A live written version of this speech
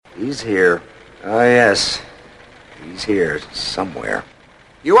He's here. Oh, yes. He's here somewhere.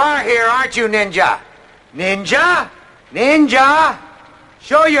 You are here, aren't you, Ninja? Ninja? Ninja?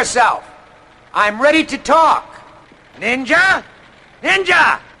 Show yourself. I'm ready to talk. Ninja?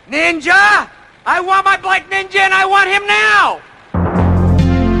 Ninja? Ninja? I want my Black Ninja and I want him now!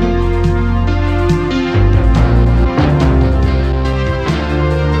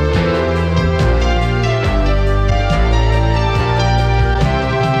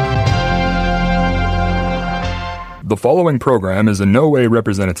 The following program is in no way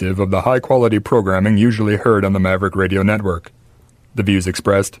representative of the high-quality programming usually heard on the Maverick Radio Network. The views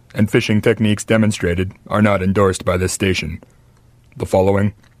expressed and fishing techniques demonstrated are not endorsed by this station. The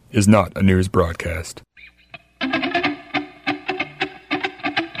following is not a news broadcast.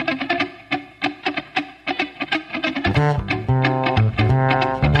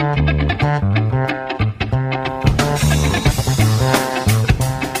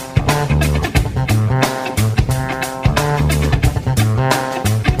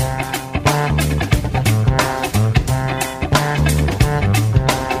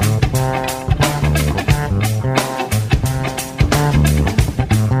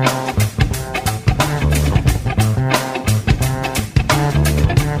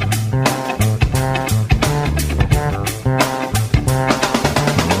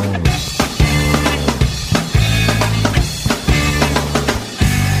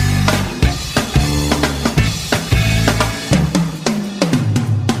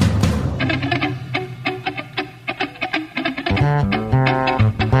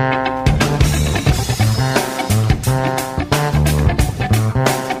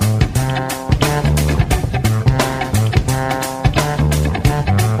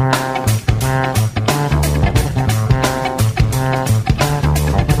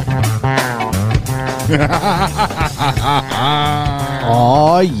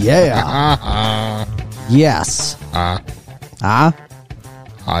 Oh, yeah. Yes. Hi,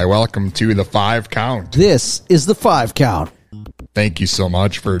 welcome to the 5 Count. This is the 5 Count. Thank you so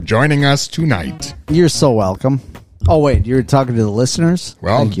much for joining us tonight. You're so welcome. Oh, wait, you're talking to the listeners?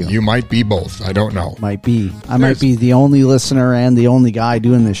 Well, Thank you. You might be both. I don't know. Might be. I might be the only listener and the only guy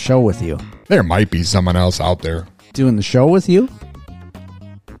doing this show with you. There might be someone else out there. Doing the show with you?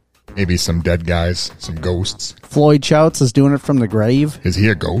 Maybe some dead guys, some ghosts. Floyd Chouts is doing it from the grave. Is he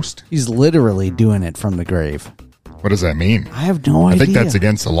a ghost? He's literally doing it from the grave. What does that mean? I have no idea. I think that's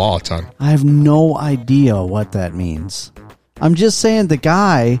against the law, Ton. I have no idea what that means. I'm just saying the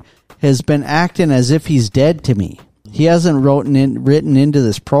guy has been acting as if he's dead to me. He hasn't written into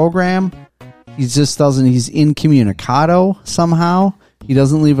this program. He just doesn't. He's incommunicado somehow. He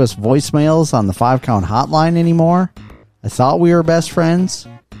doesn't leave us voicemails on the 5 Count hotline anymore. I thought we were best friends.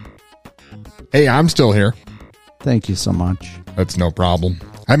 Hey, I'm still here. Thank you so much. That's no problem.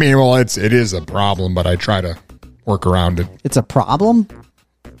 I mean, well, it is a problem, but I try to work around it. It's a problem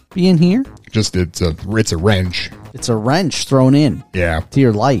being here? Just it's a wrench. It's a wrench thrown in. Yeah. To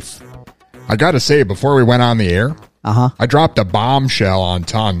your life. I got to say, before we went on the air, I dropped a bombshell on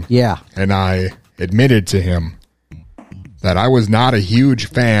Ton. Yeah. And I admitted to him that I was not a huge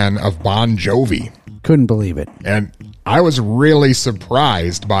fan of Bon Jovi. Couldn't believe it. And I was really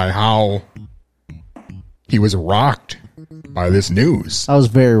surprised by how he was rocked by this news. I was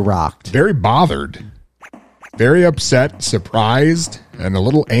very rocked. Very bothered. Very upset, surprised, and a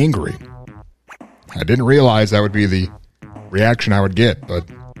little angry. I didn't realize that would be the reaction I would get, but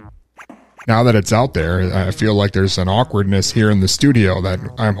now that it's out there, I feel like there's an awkwardness here in the studio that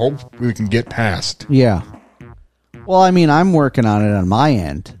I hope we can get past. Yeah. Well, I mean, I'm working on it on my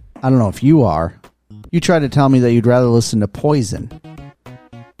end. I don't know if you are. You tried to tell me that you'd rather listen to Poison.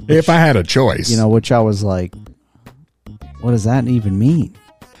 If I had a choice. You know, which I was like, what does that even mean?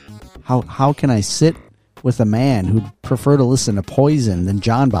 How can I sit with a man who'd prefer to listen to Poison than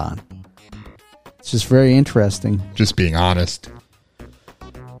John Bon? It's just very interesting. Just being honest.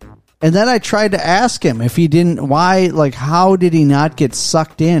 And then I tried to ask him if he didn't, how did he not get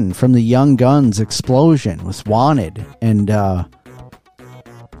sucked in from the Young Guns explosion with Wanted? And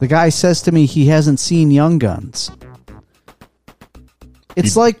the guy says to me he hasn't seen Young Guns. He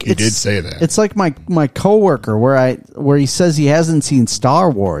did say that. It's like my coworker where he says he hasn't seen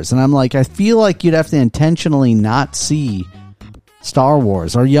Star Wars, and I'm like, I feel like you'd have to intentionally not see Star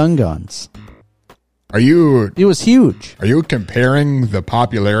Wars or Young Guns. It was huge. Are you comparing the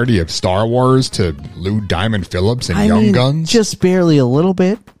popularity of Star Wars to Lou Diamond Phillips and Young Guns? Just barely a little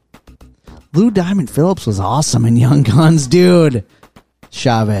bit. Lou Diamond Phillips was awesome in Young Guns, dude.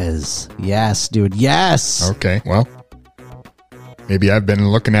 Chavez. Yes, dude. Yes. Okay, well. Maybe I've been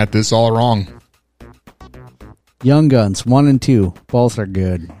looking at this all wrong. Young Guns 1 and 2, both are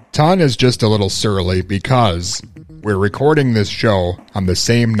good. Ton is just a little surly because we're recording this show on the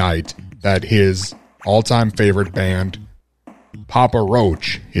same night that his all-time favorite band, Papa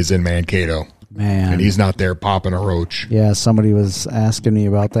Roach, is in Mankato. Man. And he's not there popping a roach. Yeah, somebody was asking me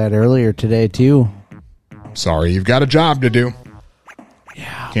about that earlier today, too. Sorry, you've got a job to do.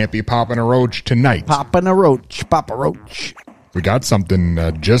 Yeah. Can't be popping a roach tonight. Popping a roach, Papa Roach. We got something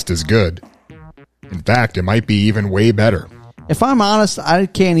just as good. In fact, it might be even way better. If I'm honest, I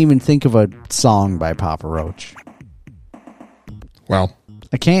can't even think of a song by Papa Roach. Well,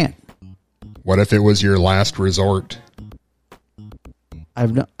 I can't. what if it was your last resort? I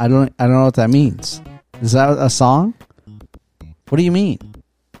don't know what that means. Is that a song? What do you mean?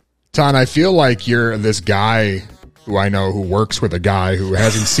 Ton, I feel like you're this guy who I know who works with a guy who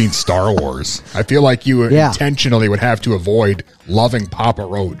hasn't seen Star Wars. I feel like you intentionally would have to avoid loving Papa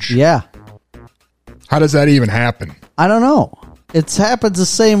Roach. Yeah. How does that even happen? I don't know. It happens the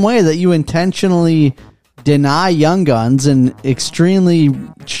same way that you intentionally deny Young Guns and extremely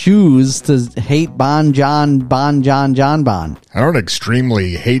choose to hate Bon John. I don't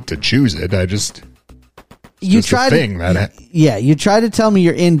extremely hate to choose it. I just... You try you try to tell me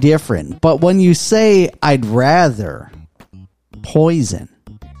you're indifferent, but when you say I'd rather Poison,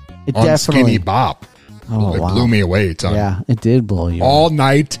 it on definitely Skinny Bop. Oh, it wow. blew me away, Ton. Yeah, it did blow you all away.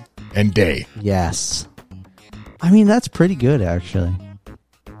 night and day. Yes, I mean that's pretty good actually.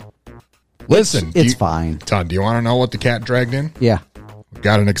 Listen, it's fine. Ton, do you want to know what the cat dragged in? Yeah, We've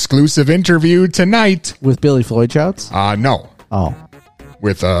got an exclusive interview tonight. with Billy Floyd shouts. No, Oh,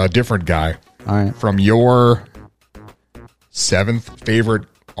 with a different guy. all right. From your 7th favorite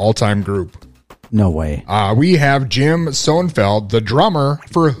all-time group. No way. We have Jim Sonefeld, the drummer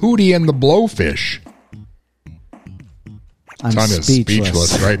for Hootie and the Blowfish. I'm Ton is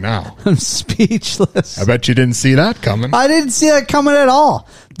speechless right now. I'm speechless. I bet you didn't see that coming. I didn't see that coming at all.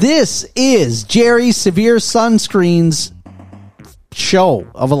 This is Jerry Severe Sunscreen's show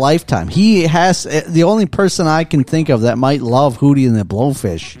of a lifetime. He has the only person I can think of that might love Hootie and the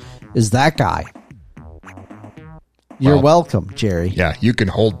Blowfish is that guy. You're welcome, Jerry. Yeah, you can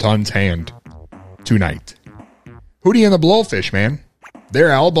hold Ton's hand tonight. Hootie and the Blowfish, man. Their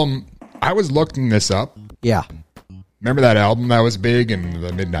album, I was looking this up. Yeah. Remember that album that was big in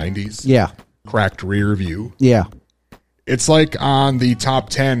the mid-90s? Yeah. Cracked Rear View? Yeah. It's like on the top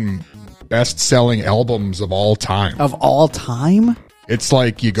 10 best-selling albums of all time. Of all time? It's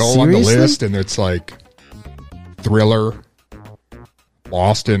like you go Seriously? on the list and it's like Thriller,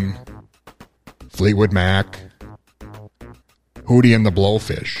 Boston, Fleetwood Mac, Hootie and the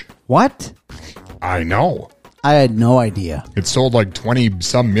Blowfish. What? I know. I had no idea. It sold like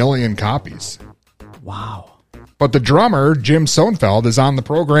 20-some million copies. Wow. But the drummer, Jim Sonefeld, is on the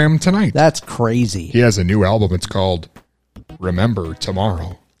program tonight. That's crazy. He has a new album. It's called Remember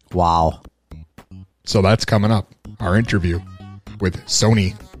Tomorrow. Wow. So that's coming up. Our interview with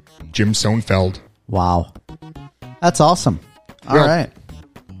Sony, Jim Sonefeld. Wow. That's awesome. All Well, right.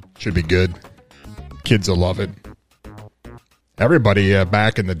 Should be good. Kids will love it. Everybody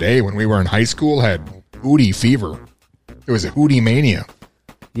back in the day when we were in high school had Hootie fever. It was a Hootie mania.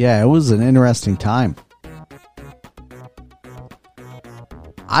 Yeah, it was an interesting time.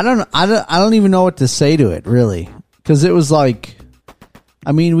 I don't even know what to say to it, really. Because it was like,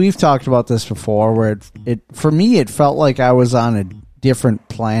 I mean, we've talked about this before, where it for me, it felt like I was on a different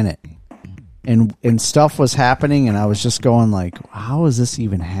planet. And stuff was happening, and I was just going like, how is this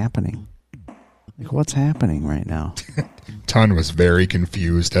even happening? Like, what's happening right now? Ton was very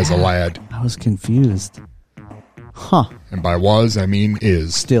confused as a lad. I was confused. Huh. And by was, I mean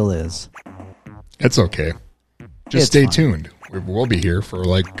is. Still is. It's okay. Just It's stay fine. tuned. We'll be here for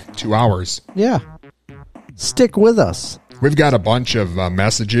like 2 hours. Yeah. Stick with us. We've got a bunch of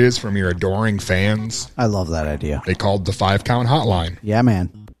messages from your adoring fans. I love that idea. They called the 5-count hotline. Yeah, man.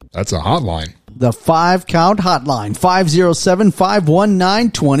 That's a hotline. The 5-count hotline,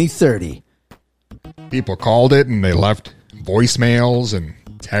 507-519-2030. People called it and they left voicemails and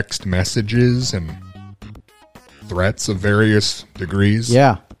text messages and threats of various degrees.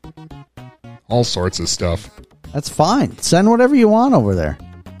 Yeah, All sorts of stuff. that's fine. Send whatever you want over there.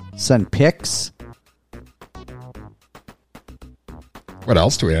 Send pics. What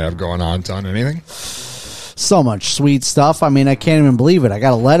else do we have going on, Ton? Anything? So much sweet stuff. I mean, I can't even believe it. I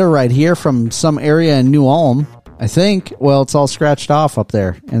got a letter right here from some area in New Ulm, I think. Well, it's all scratched off up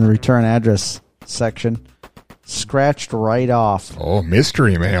there in the return address section. Scratched right off. Oh,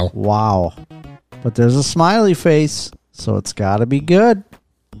 mystery mail. Wow. But there's a smiley face, so it's got to be good.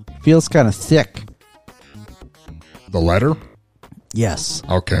 Feels kind of thick. The letter? Yes.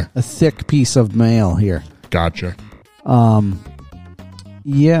 Okay. A thick piece of mail here. Gotcha.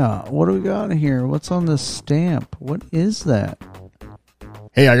 Yeah, what do we got here? What's on this stamp? What is that?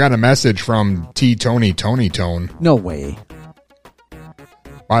 Hey, I got a message from T. Tony Tone. No way.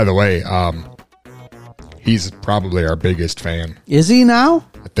 By the way, he's probably our biggest fan. Is he now?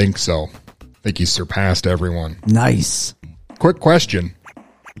 I think so. I think he's surpassed everyone. Nice. Quick question.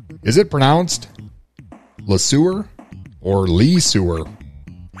 Is it pronounced LeSueur or Lee Sewer?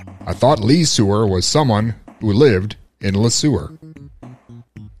 I thought Lee Sewer was someone who lived in LeSueur.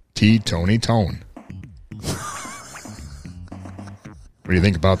 T. Tony Tone. What do you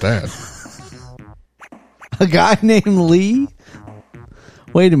think about that? A guy named Lee?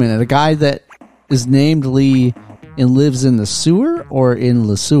 Wait a minute. A guy that is named Lee and lives in the sewer or in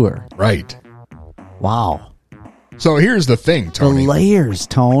LeSueur? Right. Wow. So here's the thing, Tony. The layers,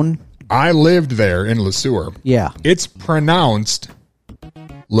 Tone. I lived there in LeSueur. Yeah. It's pronounced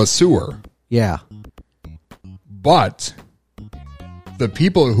LeSueur. Yeah. But the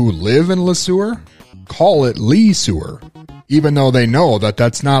people who live in LeSueur call it Lee Sewer, even though they know that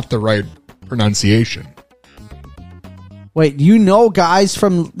that's not the right pronunciation. Wait, guys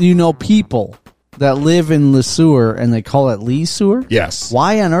from, people that live in LeSueur and they call it Lee Sewer? Yes.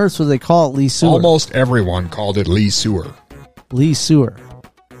 Why on earth would they call it Lee Sewer? Almost everyone called it Lee Sewer. Lee Sewer.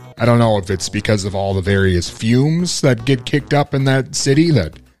 I don't know if it's because of all the various fumes that get kicked up in that city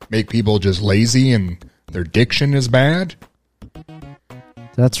that make people just lazy and their diction is bad.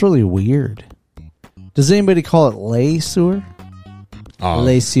 That's really weird. Does anybody call it Lay Sewer?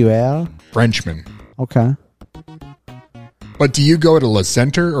 Lay Sewer? Frenchman. Okay. But do you go to Le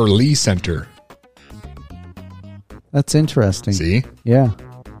Center or Lee Center? That's interesting. See? Yeah.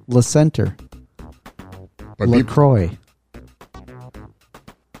 Le Center. But LaCroix.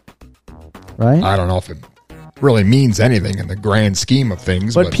 Right? I don't know if it really means anything in the grand scheme of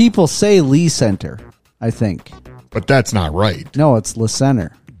things. But people say Lee Center, I think. But that's not right. No, it's Le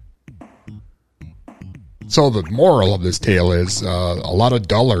Center. So the moral of this tale is a lot of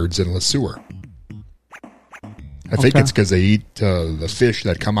dullards in LeSueur. I think it's because they eat the fish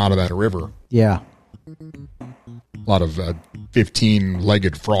that come out of that river. Yeah. A lot of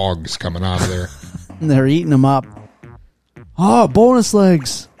 15-legged frogs coming out of there. And they're eating them up. Oh, bonus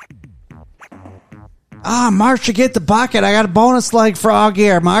legs. Marsha, get the bucket. I got a bonus leg frog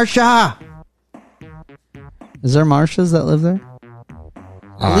here. Marsha. Is there Marshas that live there?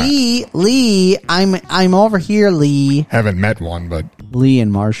 Lee, I'm over here, Lee. Haven't met one, but Lee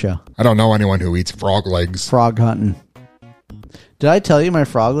and Marsha. I don't know anyone who eats frog legs. Frog hunting. Did I tell you my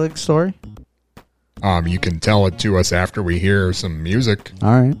frog leg story? You can tell it to us after we hear some music.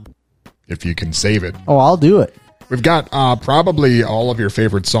 All right. If you can save it. Oh, I'll do it. We've got probably all of your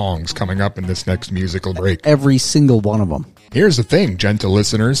favorite songs coming up in this next musical break. Every single one of them. Here's the thing, gentle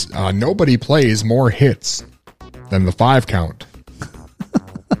listeners. Nobody plays more hits than the 5 count.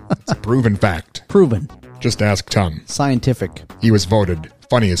 It's a proven fact. Proven. Just ask Tom. Scientific. He was voted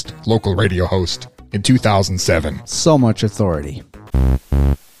funniest local radio host in 2007. So much authority.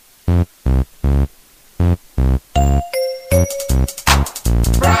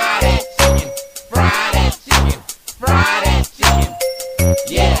 Fried chicken, fried chicken, fried chicken.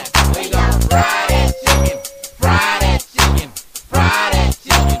 Yeah, we gon' fried chicken, fried chicken, fried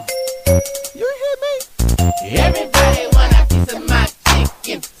chicken. You hear me? Everybody want a piece of my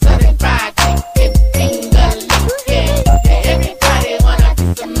chicken, southern fried chicken, finger licking. Everybody want a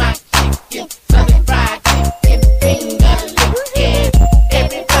piece of my chicken, southern fried chicken, finger licking.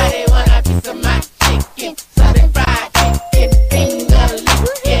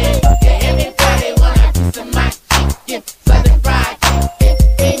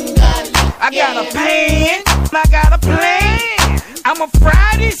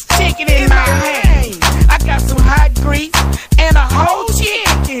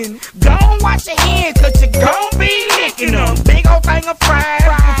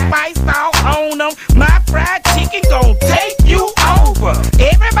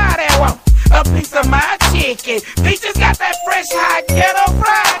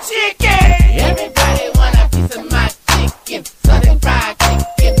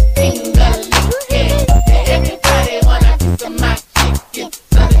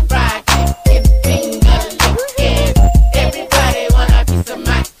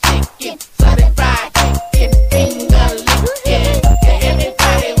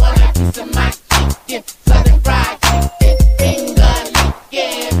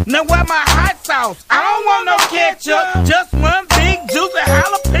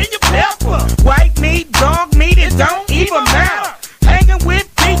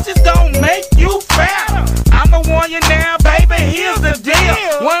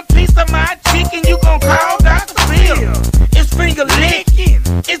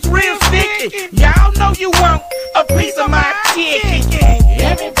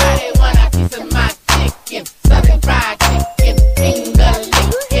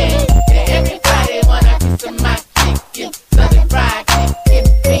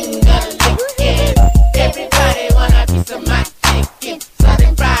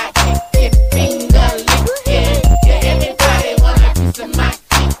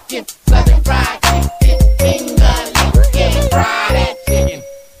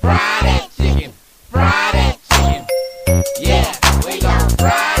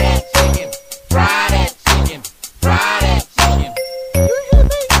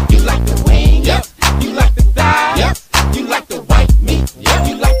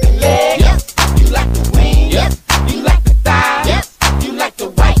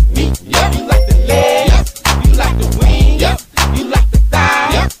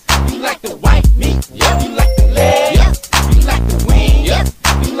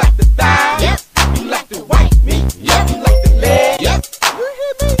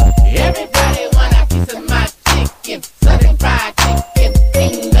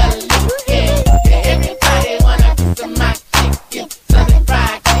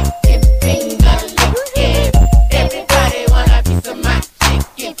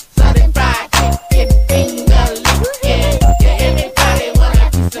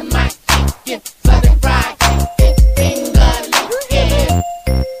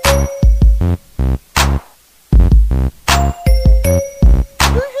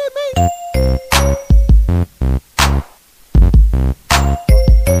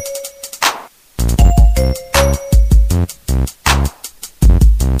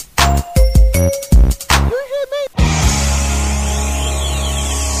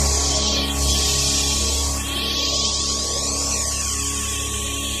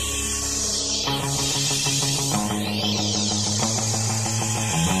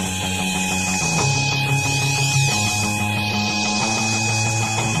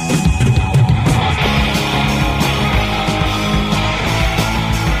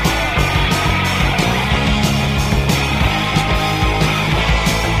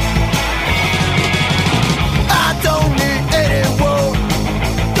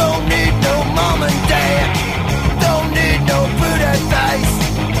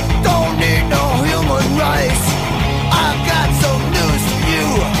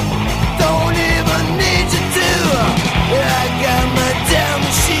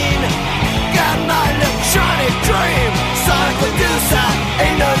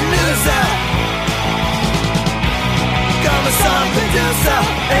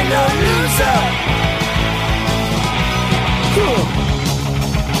 ain't no loser. Cool.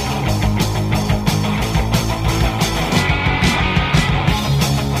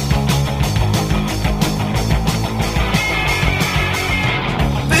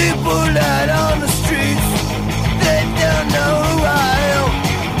 People out on the streets, they don't know who I am.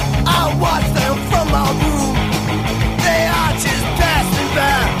 I watch them from my room, they are just passing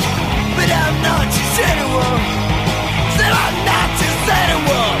by. But I'm not just anyone, said I'm not just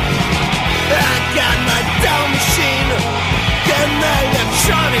anyone. I got my dumb machine, got my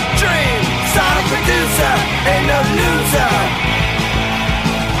electronic dream. Sonic producer, ain't no loser.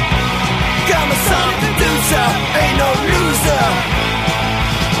 Got my sonic producer, ain't no loser.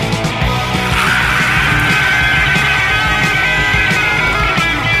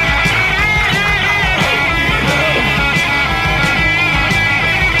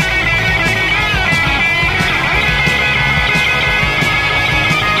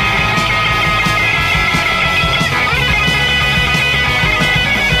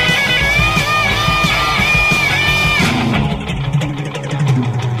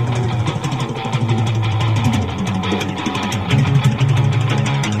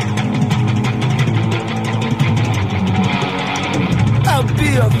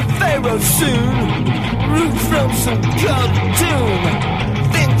 Be a pharaoh soon, root from some cartoon.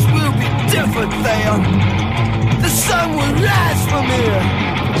 Things will be different there. The sun will rise from here.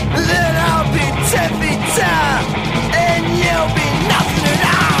 Then I'll be 10 feet tall, and you'll be nothing at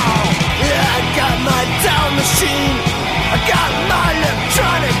all. I got my down machine, I got my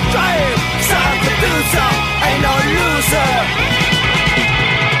electronic brain. Sound producer, ain't no loser.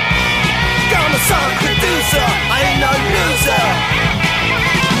 Got my sound producer, I ain't no loser.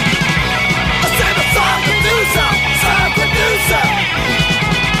 Sound producer, sound producer.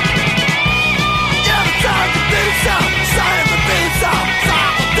 Yeah, the sound producer, sound producer,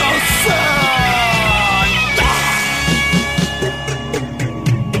 sound producer.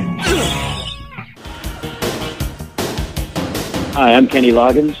 Hi, I'm Kenny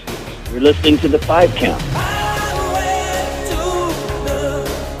Loggins. You're listening to The 5 Count.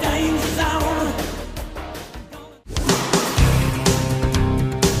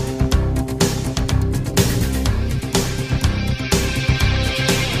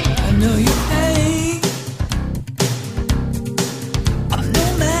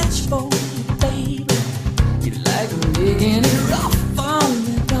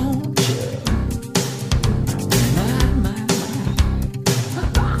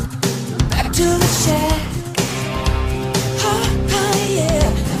 To the shack.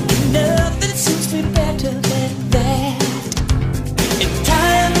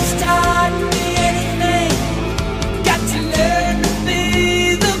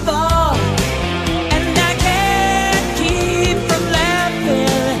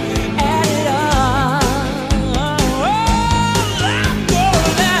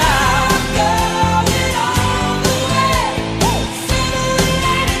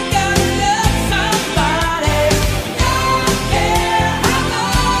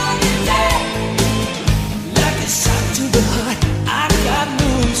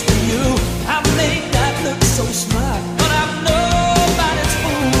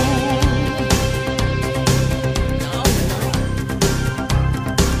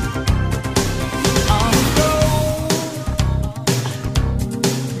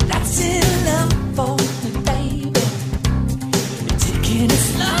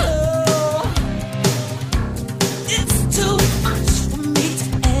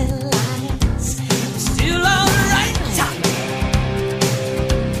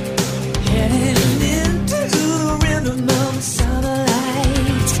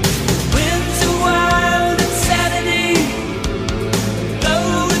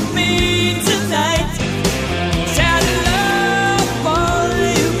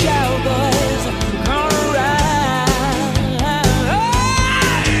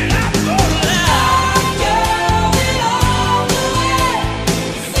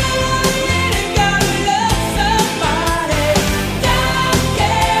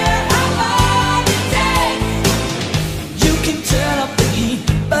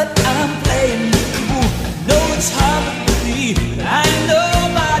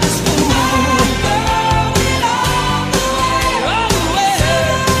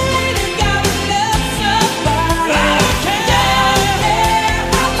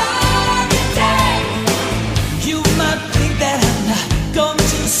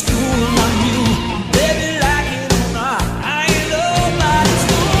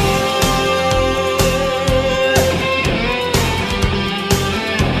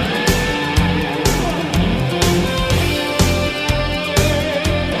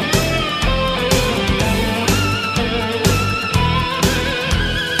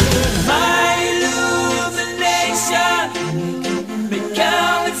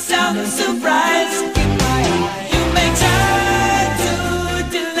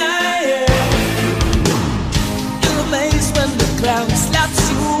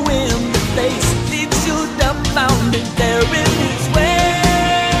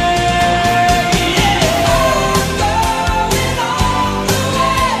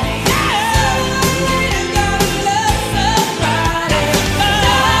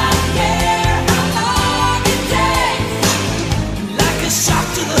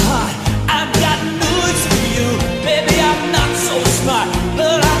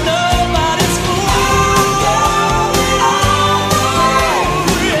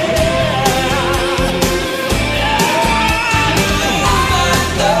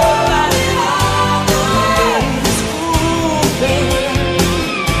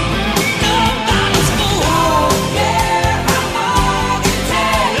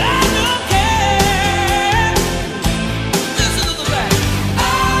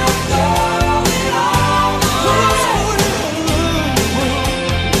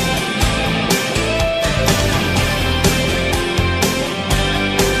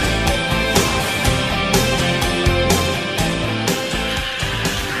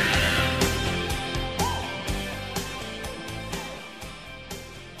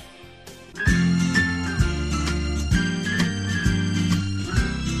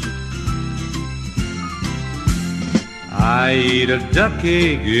 I eat a duck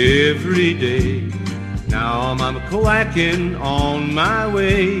egg every day. Now I'm quacking on my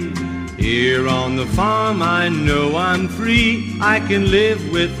way. Here on the farm I know I'm free. I can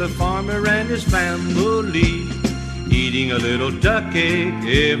live with the farmer and his family, eating a little duck egg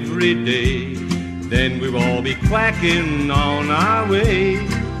every day. Then we will all be quacking on our way.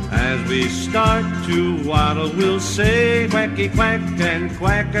 As we start to waddle, we'll say quacky quack and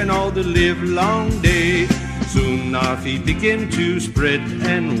quack and all the live long day. Soon our feet begin to spread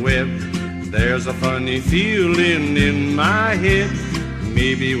and web. There's a funny feeling in my head.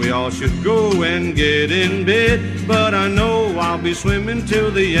 Maybe we all should go and get in bed, but I know I'll be swimming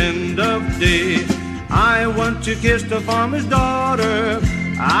till the end of day. I want to kiss the farmer's daughter.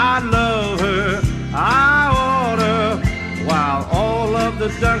 I love her, I order, while all of the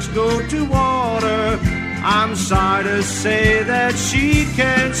ducks go to water. I'm sorry to say that she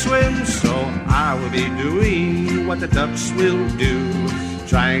can't swim, so I will be doing what the ducks will do,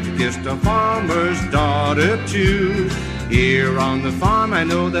 trying to kiss the farmer's daughter too. Here on the farm I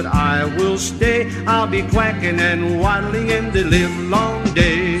know that I will stay. I'll be quacking and waddling in the live long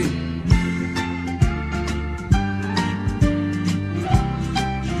day.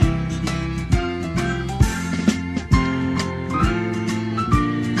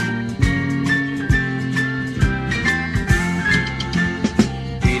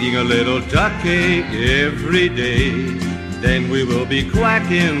 A little duck egg every day. Then we will be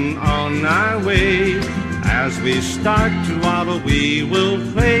quacking on our way. As we start to waddle, we will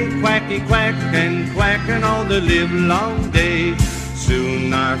play quacky quack and quack and all the live long day.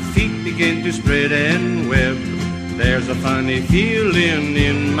 Soon our feet begin to spread and web. There's a funny feeling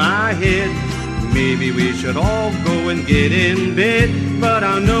in my head. Maybe we should all go and get in bed, but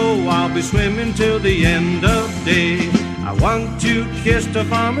I know I'll be swimming till the end of day. I want to kiss the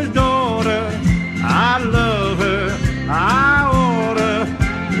farmer's daughter. I love her, I order,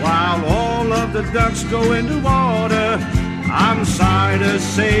 while all of the ducks go into water. I'm sorry to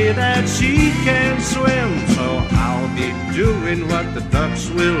say that she can't swim, so I'll be doing what the ducks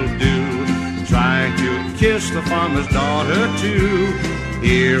will do, trying to kiss the farmer's daughter too.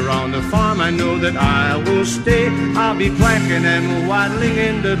 Here on the farm I know that I will stay. I'll be quacking and waddling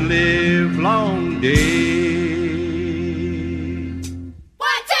in the live long day.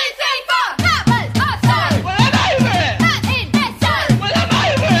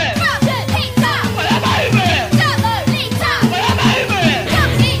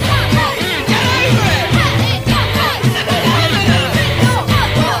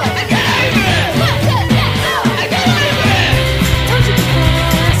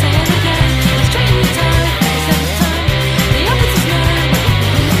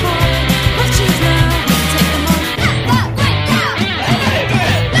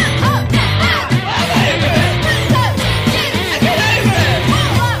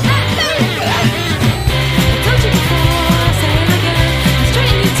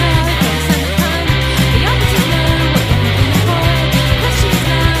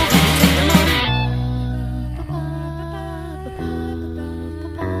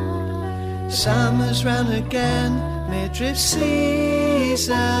 Summer's round again, midriff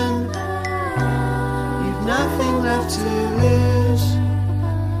season. You've nothing left to lose.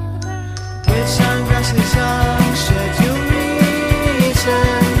 With sunglasses on, shed your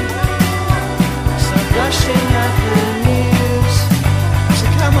reason. Stop rushing at the news. So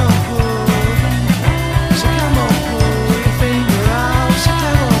come on, pull. So come on, pull your finger out. So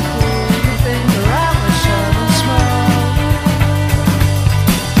come on, pull your finger out and shut and smile.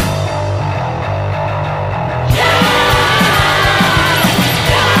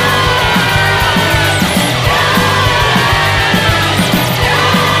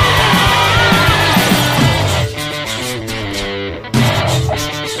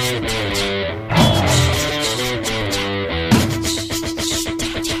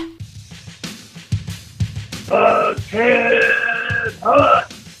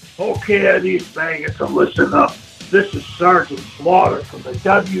 Okay, these maggots, so listen up. This is Sergeant Slaughter from the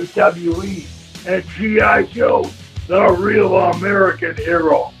WWE and G.I. Joe, the real American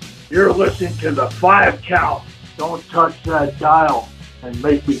hero. You're listening to the 5 Count. Don't touch that dial and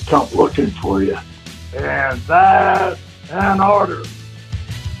make me come looking for you. And that's an order.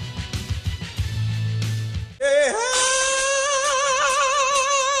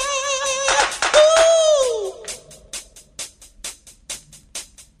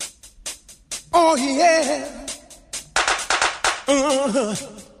 Oh, yeah.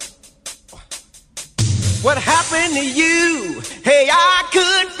 What happened to you? Hey, I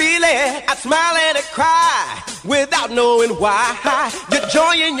could feel it. I'd smile and I'd cry without knowing why. Your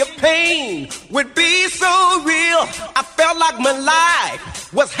joy and your pain would be so real. I felt like my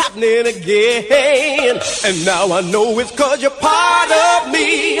life was happening again. And now I know it's 'cause you're part of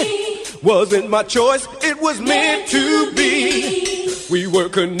me. Wasn't my choice, it was meant to be. We were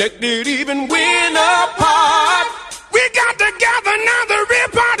connected even when apart. We got together, now the real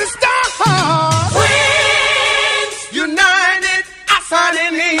party starts. Twins, united, outside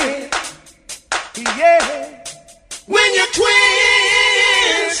and in. Yeah. When you're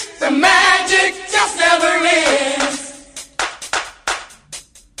twins, the magic just never ends.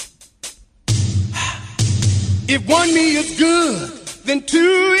 If one me is good, then 2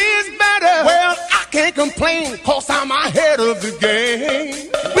 is better. Well, I can't complain, 'cause I'm ahead of the game.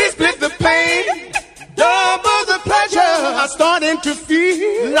 We split the pain, double the pleasure. I'm starting to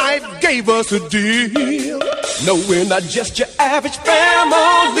feel life gave us a deal. No, we're not just your average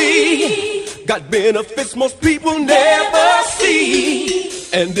family. Got benefits most people never see.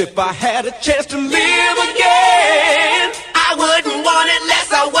 And if I had a chance to live again, I wouldn't want it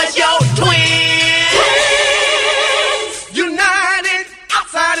less I was your twin. Twins, united,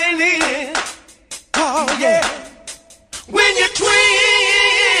 outside and in. Oh, yeah. When you're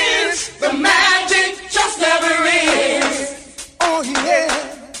twins, the magic just never ends. Oh, yeah.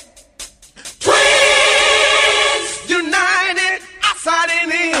 Twins, united, outside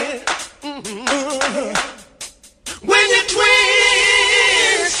and in. Mm-hmm. When you're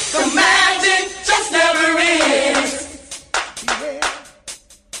twins, the magic just never ends. Yeah.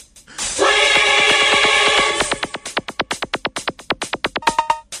 Twins.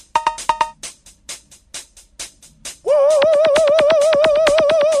 Woo.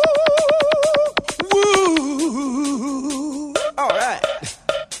 Woo. All right.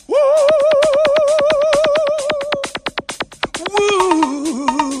 Woo.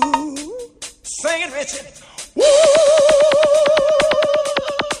 Woo. Sing it, Richard. Woo.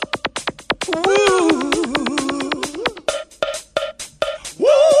 Woo. Woo.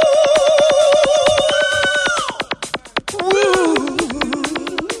 Woo.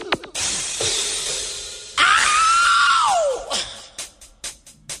 Ow!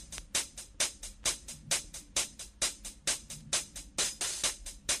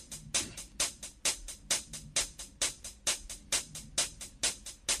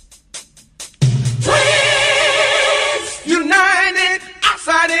 Twins, united,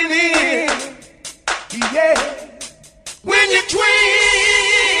 outside and in. Yeah. When you're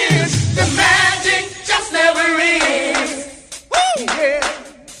twins, the magic just never ends. Woo! Yeah.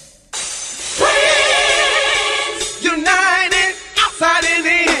 Twins, united, outside and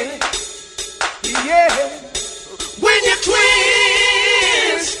in. Yeah. When you're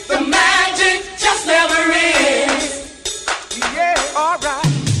twins, the magic just never ends. Yeah. All right.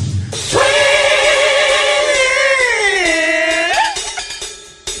 Twins.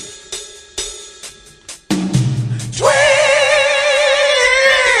 Twins.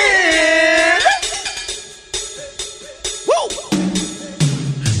 Woo.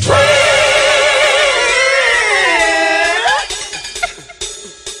 Twins.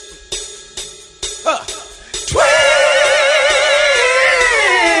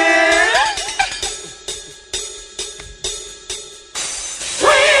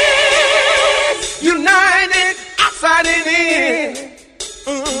 Twins. United, outside and in.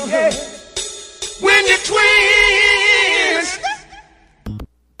 Yeah. When you're twins.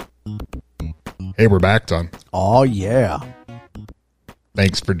 Hey, we're back, Ton. Oh, yeah.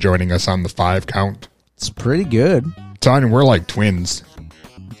 Thanks for joining us on the 5 Count. It's pretty good. Ton, we're like twins.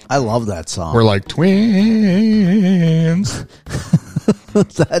 I love that song. We're like twins.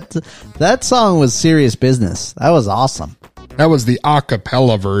 that song was serious business. That was awesome. That was the a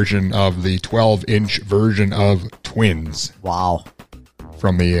cappella version of the 12-inch version of Twins. Wow.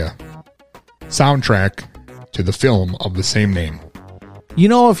 From the soundtrack to the film of the same name. You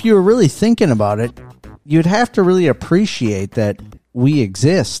know, if you were really thinking about it, you'd have to really appreciate that we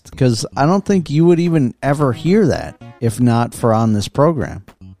exist, because I don't think you would even ever hear that if not for on this program.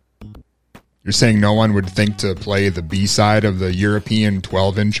 You're saying no one would think to play the B-side of the European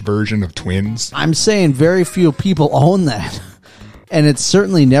 12-inch version of Twins? I'm saying very few people own that. And it's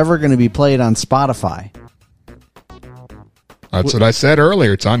certainly never going to be played on Spotify. That's what I said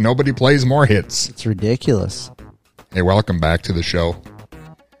earlier. It's on Nobody Plays More Hits. It's ridiculous. Hey, welcome back to the show.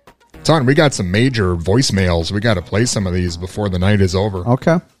 Ton, we got some major voicemails. We got to play some of these before the night is over.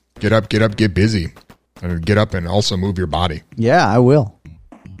 Okay. Get up, get busy. And get up and also move your body. Yeah, I will.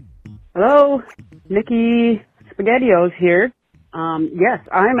 Hello, Nikki SpaghettiOs here. Yes,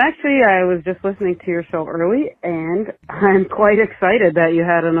 I was just listening to your show early, and I'm quite excited that you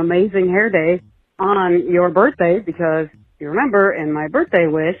had an amazing hair day on your birthday, because you remember in my birthday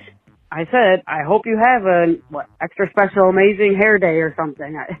wish, I said, I hope you have a extra special amazing hair day or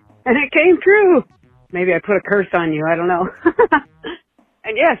something. And it came true. Maybe I put a curse on you. I don't know.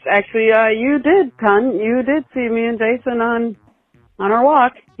 And yes, actually, you did, Ton. You did see me and Jason on our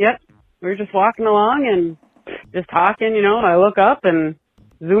walk. Yep. We were just walking along and just talking, you know. I look up and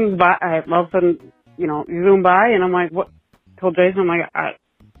zooms by. All of a sudden, you know, you zoom by, and I'm like, what? Told Jason, I'm like, I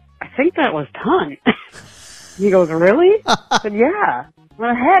think that was Ton. He goes, really? I said, yeah. Well,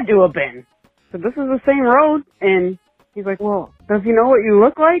 it had to have been. So this is the same road. And he's like, well, does he know what you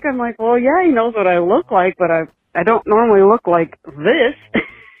look like? I'm like, well, yeah, he knows what I look like, but I don't normally look like this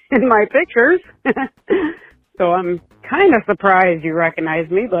in my pictures. So I'm kind of surprised you recognize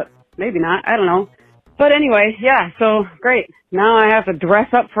me, but maybe not. I don't know. But anyway, yeah, so great. Now I have to dress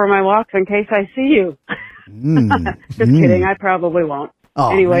up for my walks in case I see you. Just kidding. I probably won't.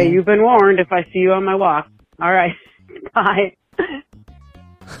 Oh, anyway, man. You've been warned if I see you on my walk. All right. Bye.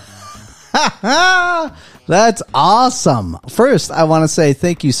 That's awesome. First, I want to say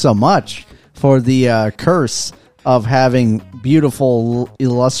thank you so much for the curse of having beautiful,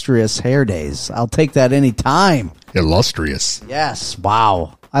 illustrious hair days. I'll take that any time. Illustrious. Yes.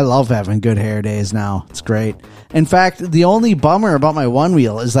 Wow. I love having good hair days now. It's great. In fact, the only bummer about my one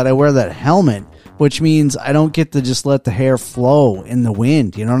wheel is that I wear that helmet, which means I don't get to just let the hair flow in the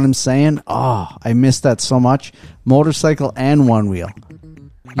wind. You know what I'm saying? Oh, I miss that so much. Motorcycle and one wheel.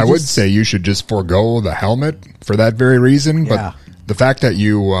 I would say you should just forego the helmet for that very reason, but Yeah. the fact that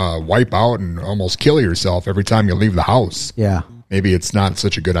you wipe out and almost kill yourself every time you leave the house, Yeah. maybe it's not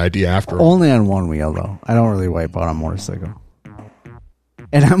such a good idea after all. Only on one wheel, though. I don't really wipe out on motorcycle.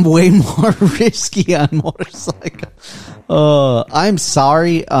 And I'm way more risky on motorcycle. I'm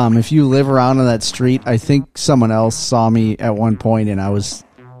sorry if you live around on that street. I think someone else saw me at one point, and I was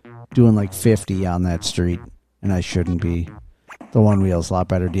doing like 50 on that street, and I shouldn't be. The one wheel's a lot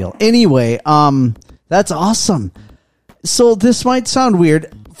better deal. Anyway, that's awesome. So this might sound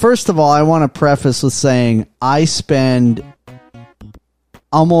weird. First of all, I want to preface with saying I spend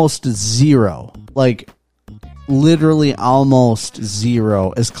almost zero, like literally almost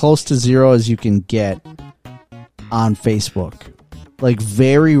zero, as close to zero as you can get on Facebook. Like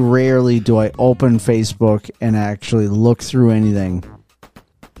very rarely do I open Facebook and actually look through anything.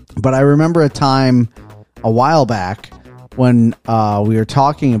 But I remember a time a while back when we were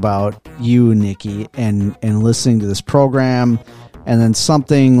talking about you, Nikki, and listening to this program, and then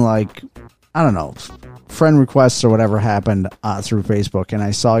something like, I don't know, friend requests or whatever happened through Facebook, and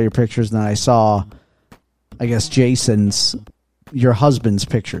I saw your pictures, and then I saw, I guess, Jason's, your husband's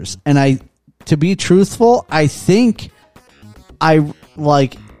pictures. And to be truthful, I think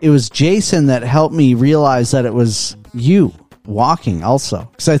it was Jason that helped me realize that it was you walking also.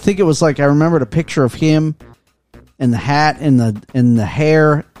 Because I think it was like, I remembered a picture of him and the hat and the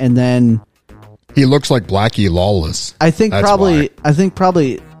hair, and then he looks like Blackie Lawless. I think probably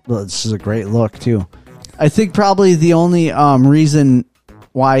well, this is a great look too. I think probably the only reason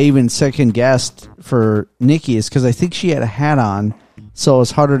why I even second guessed for Nikki is because I think she had a hat on, so it was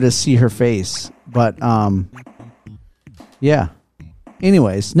harder to see her face. But yeah.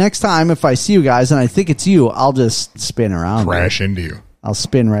 Anyways, next time if I see you guys and I think it's you, I'll just spin around. Crash into you. I'll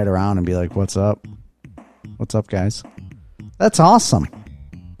spin right around and be like, "What's up? What's up, guys?" That's awesome.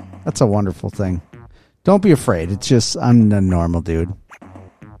 That's a wonderful thing. Don't be afraid. It's just I'm a normal dude.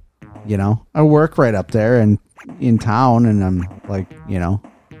 You know, I work right up there and in town, and I'm like, you know,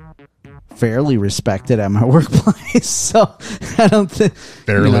 fairly respected at my workplace. So I don't think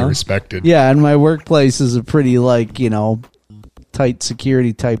fairly respected. Yeah, and my workplace is a pretty tight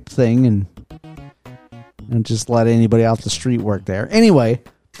security type thing, and just let anybody off the street work there. Anyway,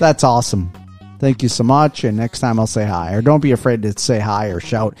 that's awesome. Thank you so much, and next time I'll say hi. Or don't be afraid to say hi or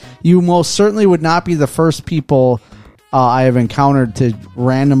shout. You most certainly would not be the first people I have encountered to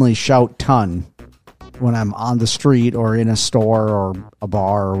randomly shout "ton" when I'm on the street or in a store or a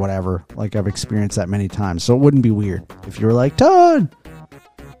bar or whatever. Like, I've experienced that many times. So it wouldn't be weird if you were like, Todd.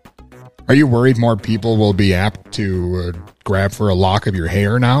 Are you worried more people will be apt to grab for a lock of your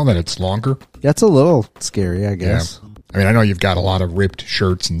hair now that it's longer? That's a little scary, I guess. Yeah. I mean, I know you've got a lot of ripped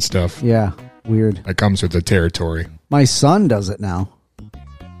shirts and stuff. Yeah, weird. That comes with the territory. My son does it now.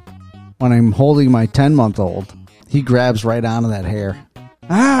 When I'm holding my 10-month-old, he grabs right onto that hair.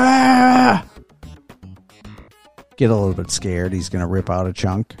 Ah! Get a little bit scared. He's going to rip out a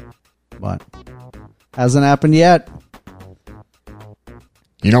chunk. But hasn't happened yet.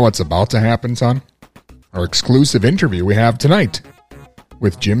 You know what's about to happen, son? Our exclusive interview we have tonight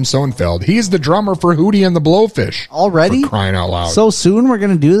with Jim Sonefeld. He's the drummer for Hootie and the Blowfish. Already? For crying out loud. So soon we're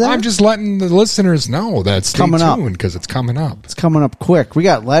going to do that? I'm just letting the listeners know that stay coming tuned because it's coming up. It's coming up quick. We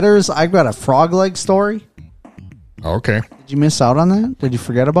got letters. I've got a frog leg story. Okay. Did you miss out on that? Did you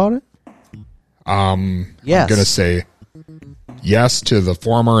forget about it? Yes. I'm going to say yes to the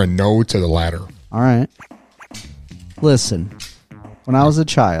former and no to the latter. All right. Listen, when I was a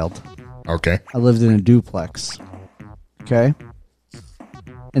child, okay, I lived in a duplex. Okay?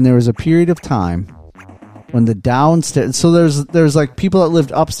 And there was a period of time when the downstairs... So there's like people that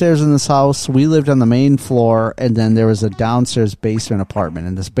lived upstairs in this house. We lived on the main floor, and then there was a downstairs basement apartment.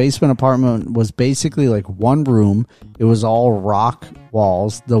 And this basement apartment was basically like one room. It was all rock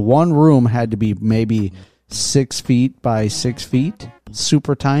walls. The one room had to be maybe 6 feet by 6 feet.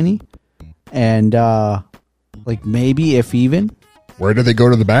 Super tiny. And like maybe if even. Where did they go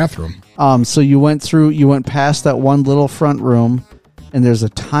to the bathroom? So you went past that one little front room, and there's a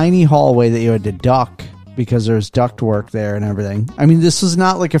tiny hallway that you had to duck because there's duct work there and everything. I mean, this was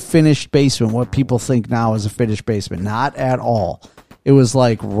not like a finished basement, what people think now is a finished basement. Not at all. It was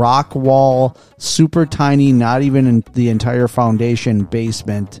like rock wall, super tiny, not even in the entire foundation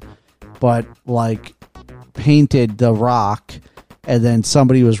basement, but like painted the rock, and then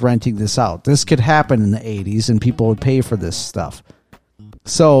somebody was renting this out. This could happen in the 80s, and people would pay for this stuff.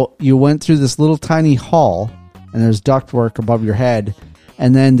 So you went through this little tiny hall, and there's ductwork above your head,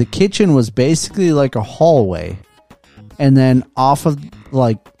 and then the kitchen was basically like a hallway. And then off of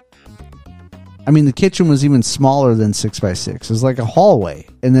like, I mean, the kitchen was even smaller than 6 by 6. It was like a hallway,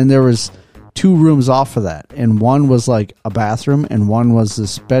 and then there was 2 rooms off of that, and one was like a bathroom, and one was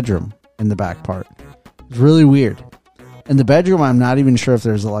this bedroom in the back part. It was really weird. In the bedroom, I'm not even sure if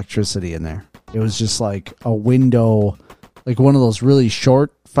there's electricity in there. It was just like a window, like one of those really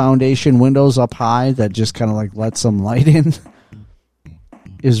short foundation windows up high that just kind of like let some light in.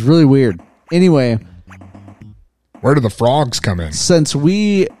 It was really weird. Anyway. Where do the frogs come in? Since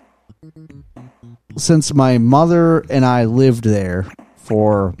my mother and I lived there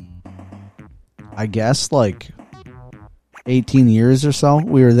for, I guess, like 18 years or so,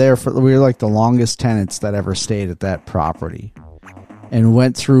 we were like the longest tenants that ever stayed at that property, and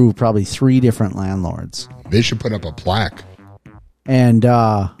went through probably 3 different landlords. They should put up a plaque. And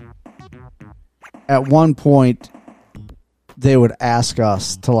at one point, they would ask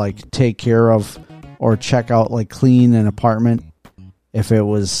us to like take care of or check out, like clean an apartment if it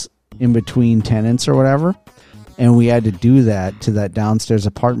was in between tenants or whatever. And we had to do that to that downstairs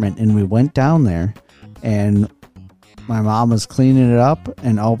apartment. And we went down there, and my mom was cleaning it up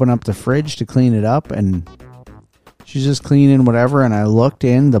and opened up the fridge to clean it up. And she's just cleaning whatever. And I looked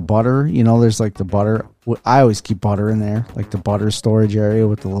in the butter, you know, there's like the butter. I always keep butter in there, like the butter storage area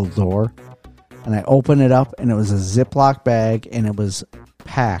with the little door. And I opened it up, and it was a Ziploc bag, and it was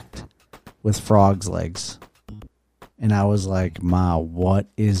packed with frog's legs. And I was like, Ma, what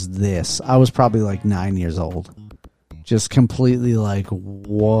is this? I was probably like 9 years old. Just completely like,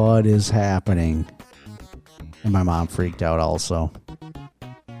 what is happening? And my mom freaked out also.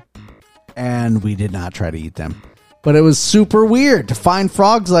 And we did not try to eat them. But it was super weird to find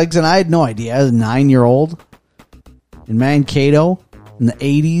frog's legs, and I had no idea. I was a 9-year-old in Mankato in the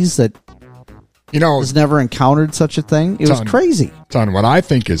 80s that, you know, has never encountered such a thing. It was crazy. Son, what I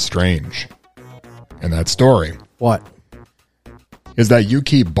think is strange in that story. What? Is that you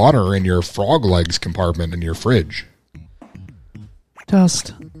keep butter in your frog legs compartment in your fridge.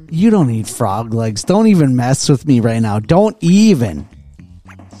 Dust, you don't eat frog legs. Don't even mess with me right now. Don't even.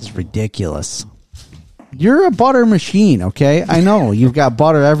 This is ridiculous. You're a butter machine, okay? I know. You've got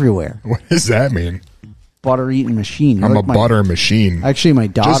butter everywhere. What does that mean? Butter eating machine. You're I'm like a butter machine. Actually, my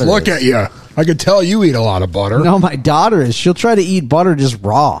daughter Just look at you. I could tell you eat a lot of butter. No, my daughter is. She'll try to eat butter just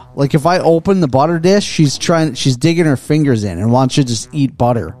raw. Like if I open the butter dish, she's digging her fingers in and wants to just eat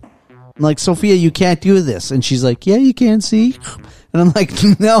butter. I'm like, Sophia, you can't do this. And she's like, yeah, you can, see? And I'm like,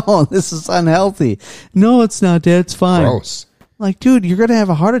 no, this is unhealthy. No, it's not, Dad. It's fine. Gross. Like, dude, you're going to have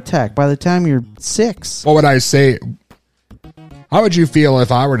a heart attack by the time you're 6. What would I say? How would you feel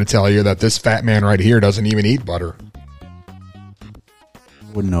if I were to tell you that this fat man right here doesn't even eat butter?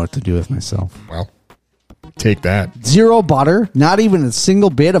 Wouldn't know what to do with myself. Well, take that. 0 butter? Not even a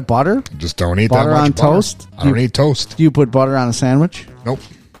single bit of butter? Just don't eat butter that much on butter. Toast? I don't eat toast. Do you put butter on a sandwich? Nope.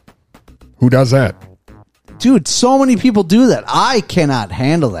 Who does that? Dude, so many people do that. I cannot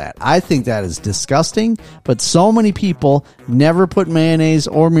handle that. I think that is disgusting, but so many people never put mayonnaise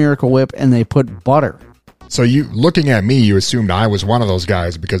or Miracle Whip, and they put butter. So you, looking at me, you assumed I was one of those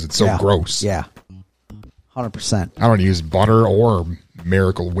guys because it's so gross. Yeah. 100%. I don't use butter or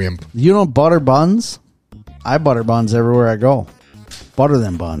Miracle Whip. You don't butter buns? I butter buns everywhere I go. Butter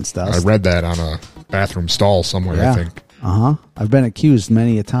them buns, Dust. I read that on a bathroom stall somewhere, I think. Uh-huh. I've been accused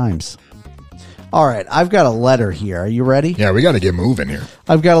many a times. All right, I've got a letter here. Are you ready? Yeah, we got to get moving here.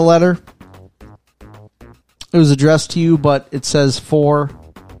 I've got a letter. It was addressed to you, but it says for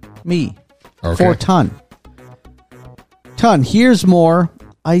me. Okay. For Ton. Ton, here's more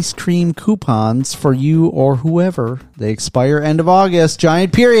ice cream coupons for you or whoever. They expire end of August.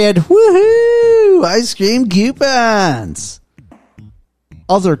 Giant period. Woohoo! Ice cream coupons.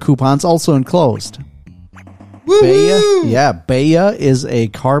 Other coupons also enclosed. Baya, yeah, Baya is a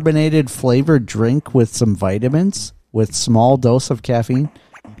carbonated flavored drink with some vitamins with small dose of caffeine.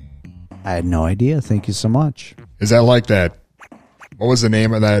 I had no idea. Thank you so much. Is that like that? What was the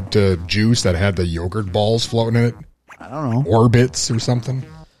name of that juice that had the yogurt balls floating in it? I don't know. Orbits or something?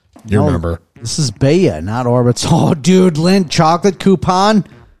 You remember? This is Baya, not Orbits. Oh, dude, Lint chocolate coupon.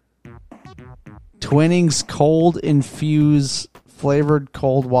 Twinnings cold infuse flavored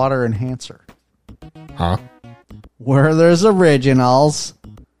cold water enhancer. Huh? Where there's originals.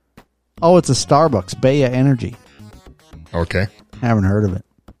 Oh, it's a Starbucks. Baya Energy. Okay. Haven't heard of it.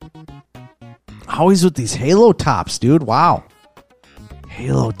 Always with these Halo tops, dude. Wow.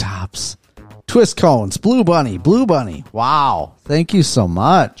 Halo tops. Twist cones. Blue Bunny. Blue Bunny. Wow. Thank you so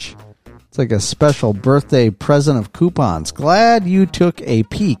much. It's like a special birthday present of coupons. Glad you took a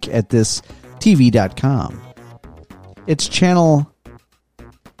peek at this TV.com. It's channel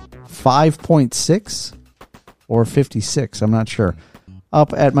 5.6 or 56. I'm not sure.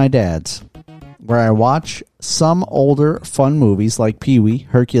 Up at my dad's, where I watch some older fun movies like Pee-wee,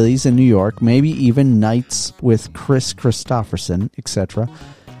 Hercules in New York, maybe even Nights with Chris Christopherson, etc.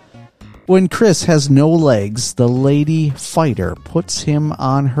 When Chris has no legs, the lady fighter puts him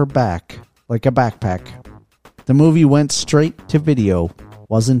on her back like a backpack. The movie went straight to video,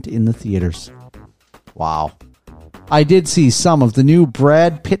 wasn't in the theaters. Wow. I did see some of the new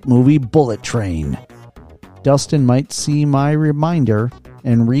Brad Pitt movie Bullet Train. Dustin might see my reminder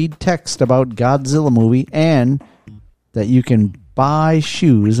and read text about Godzilla movie and that you can buy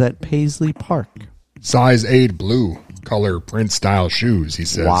shoes at Paisley Park. Size 8 blue, color print style shoes, he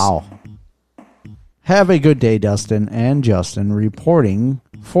says. Wow. Have a good day, Dustin and Justin, reporting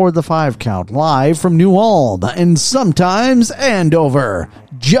for the 5 Count live from New Ulm and sometimes Andover.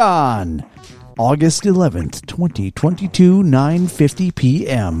 John, August 11th, 2022, 9:50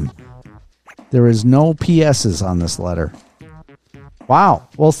 p.m. There is no PSs on this letter. Wow.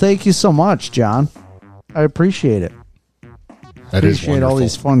 Well, thank you so much, John. I appreciate it. That is appreciate wonderful. all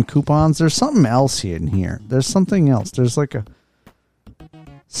these fun coupons. There's something else in here. There's something else. There's like a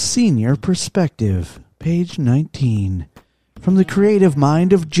senior perspective, page 19. From the creative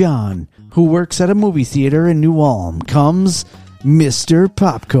mind of John, who works at a movie theater in New Ulm, comes Mr.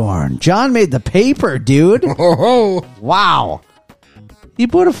 Popcorn. John made the paper, dude. Oh, wow. He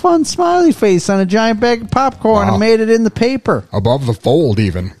put a fun smiley face on a giant bag of popcorn and made it in the paper. Above the fold,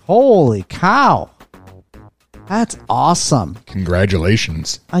 even. Holy cow. That's awesome.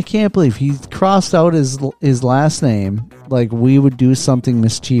 Congratulations. I can't believe he crossed out his last name like we would do something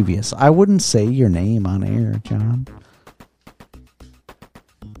mischievous. I wouldn't say your name on air, John.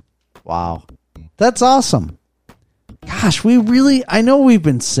 Wow. That's awesome. Gosh, I know we've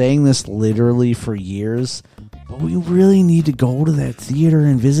been saying this literally for years, but we really need to go to that theater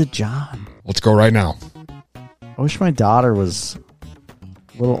and visit John. Let's go right now. I wish my daughter was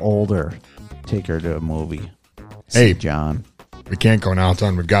a little older. Take her to a movie. Hey, John. We can't go now,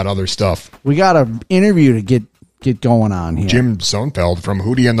 Ton. We've got other stuff. We got an interview to get going on here. Jim Sonefeld from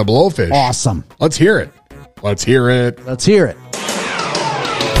Hootie and the Blowfish. Awesome. Let's hear it. Let's hear it. Let's hear it.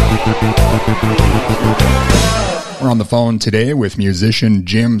 We're on the phone today with musician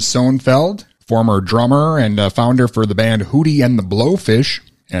Jim Sonefeld, former drummer and founder for the band Hootie and the Blowfish.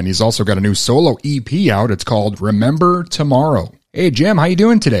 And he's also got a new solo EP out. It's called Remember Tomorrow. Hey, Jim, how you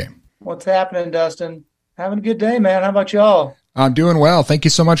doing today? What's happening, Dustin? Having a good day, man. How about y'all? I'm doing well. Thank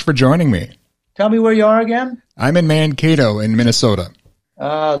you so much for joining me. tell me where you are again. I'm in Mankato in Minnesota.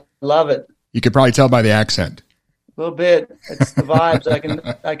 Love it. You could probably tell by the accent. A little bit. It's the vibes.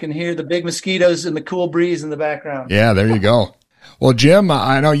 I can hear the big mosquitoes and the cool breeze in the background. Yeah, there you go. Well, Jim,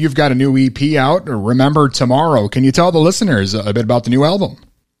 I know you've got a new EP out, Remember Tomorrow. Can you tell the listeners a bit about the new album?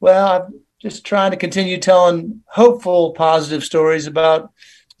 Well, I'm just trying to continue telling hopeful, positive stories about,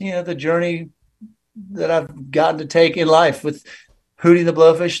 the journey that I've gotten to take in life with Hootie the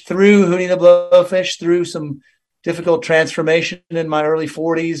Blowfish, through some difficult transformation in my early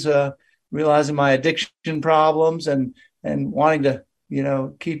 40s, realizing my addiction problems and wanting to,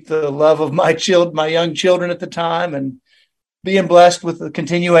 keep the love of my young children at the time, and being blessed with the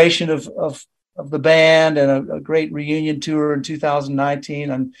continuation of the band and a great reunion tour in 2019.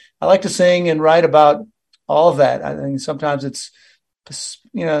 And I like to sing and write about all of that. I think sometimes it's,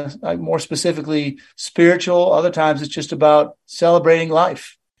 more specifically spiritual. Other times it's just about celebrating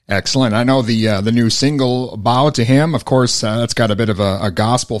life. Excellent. I know the new single, Bow to Him, of course, that's got a bit of a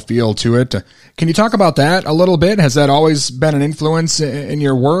gospel feel to it. Can you talk about that a little bit? Has that always been an influence in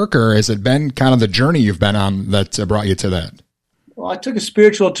your work, or has it been kind of the journey you've been on that brought you to that? Well, I took a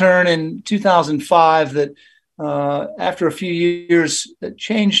spiritual turn in 2005 that after a few years that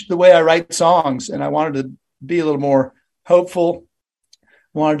changed the way I write songs, and I wanted to be a little more hopeful,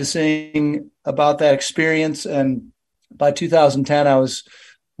 wanted to sing about that experience. And by 2010, I was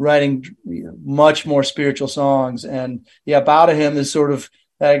writing much more spiritual songs. And Bow to Him is sort of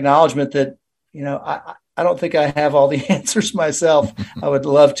that acknowledgement that, I don't think I have all the answers myself. I would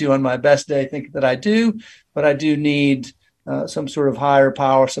love to on my best day think that I do, but I do need some sort of higher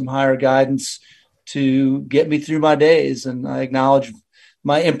power, some higher guidance to get me through my days. And I acknowledge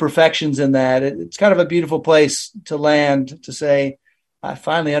my imperfections in that. It's kind of a beautiful place to land, to say, I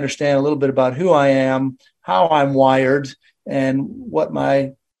finally understand a little bit about who I am, how I'm wired, and what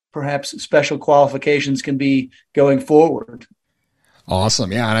my perhaps special qualifications can be going forward.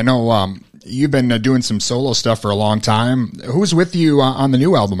 Awesome. Yeah. And I know you've been doing some solo stuff for a long time. Who's with you on the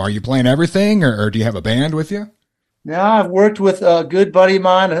new album? Are you playing everything, or do you have a band with you? Now, I've worked with a good buddy of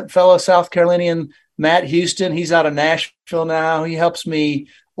mine, a fellow South Carolinian, Matt Houston. He's out of Nashville now. He helps me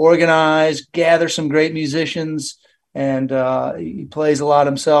organize, gather some great musicians, and he plays a lot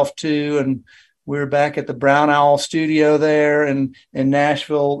himself too. And we're back at the Brown Owl studio there in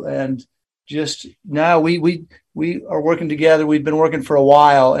Nashville, and just now we are working together. We've been working for a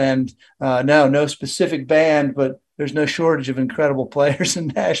while, and no specific band, but there's no shortage of incredible players in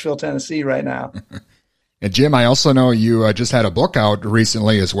Nashville, Tennessee right now. And Jim, I also know you just had a book out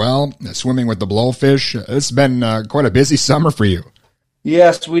recently as well, Swimming with the Blowfish. It's been quite a busy summer for you.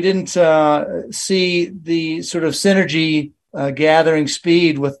 Yes, we didn't see the sort of synergy gathering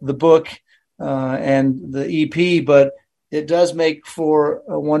speed with the book and the EP, but it does make for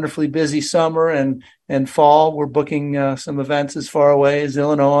a wonderfully busy summer and fall. We're booking some events as far away as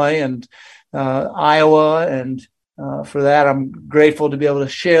Illinois and Iowa, and for that, I'm grateful to be able to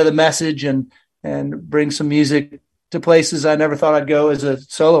share the message and bring some music to places I never thought I'd go as a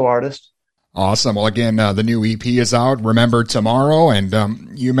solo artist. Awesome. Well, again, the new EP is out, Remember Tomorrow,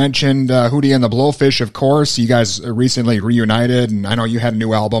 and you mentioned Hootie and the Blowfish, of course. You guys recently reunited, and I know you had a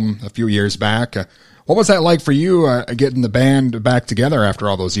new album a few years back. What was that like for you getting the band back together after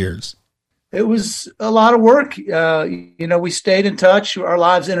all those years? It was a lot of work. We stayed in touch. Our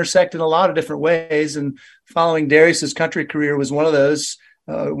lives intersect in a lot of different ways, and following Darius's country career was one of those.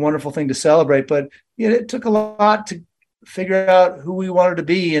 Wonderful thing to celebrate, but it took a lot to figure out who we wanted to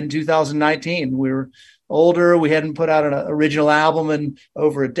be in 2019. We were older. We hadn't put out an original album in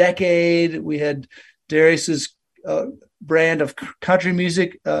over a decade. We had Darius's brand of country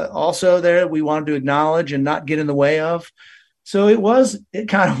music also there we wanted to acknowledge and not get in the way of. So it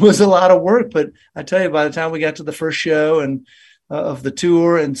kind of was a lot of work, but I tell you, by the time we got to the first show and of the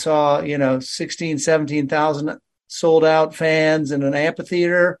tour and saw, 16, 17,000 sold out fans in an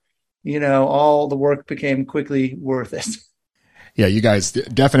amphitheater, all the work became quickly worth it. Yeah, you guys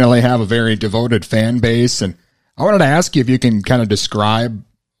definitely have a very devoted fan base. And I wanted to ask you if you can kind of describe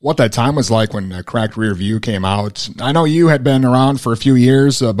what that time was like when Cracked Rear View came out. I know you had been around for a few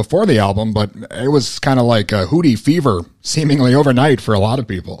years before the album, but it was kind of like a Hootie fever seemingly overnight for a lot of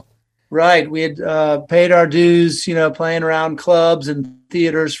people. Right. We had paid our dues, playing around clubs and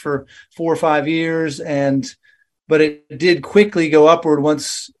theaters for 4 or 5 years. But it did quickly go upward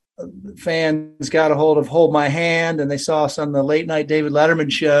once fans got a hold of Hold My Hand and they saw us on the late night David Letterman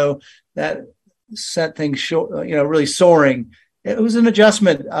show. That sent things really soaring. It was an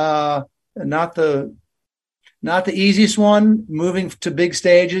adjustment, not the easiest one. Moving to big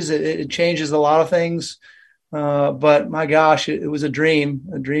stages, it changes a lot of things But my gosh, it was a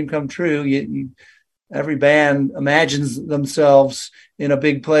dream come true. Every band imagines themselves in a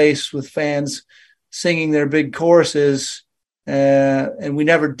big place with fans singing their big choruses. And we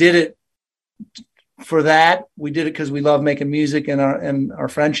never did it for that. We did it because we love making music and our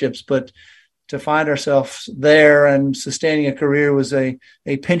friendships. But to find ourselves there and sustaining a career was a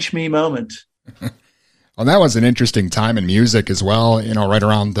pinch me moment. Well, that was an interesting time in music as well. Right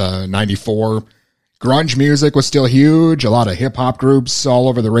around 94, grunge music was still huge. A lot of hip hop groups all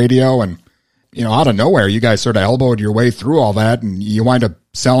over the radio, and out of nowhere, you guys sort of elbowed your way through all that, and you wind up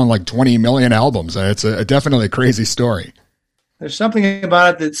selling like 20 million albums. It's a definitely crazy story. There's something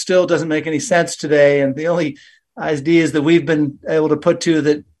about it that still doesn't make any sense today, and the only ideas that we've been able to put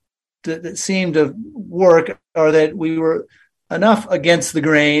to that seem to work are that we were enough against the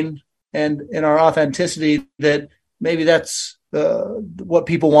grain and in our authenticity that maybe that's what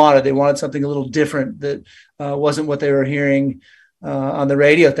people wanted. They wanted something a little different that wasn't what they were hearing on the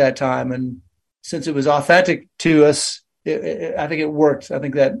radio at that time. And since it was authentic to us, I think it worked. I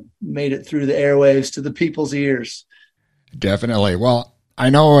think that made it through the airwaves to the people's ears. Definitely. Well, I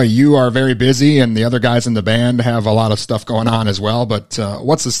know you are very busy and the other guys in the band have a lot of stuff going on as well, but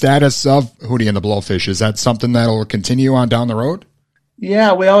what's the status of Hootie and the Blowfish? Is that something that'll continue on down the road?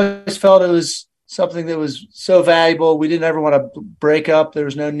 Yeah, we always felt it was something that was so valuable. We didn't ever want to break up. There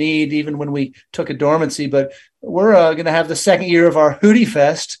was no need, even when we took a dormancy. But we're going to have the second year of our Hootie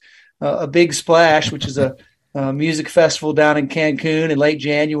Fest, a big splash, which is a music festival down in Cancun in late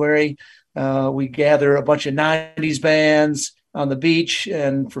January. We gather a bunch of 90s bands on the beach,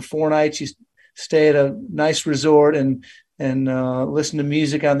 and for 4 nights you stay at a nice resort and listen to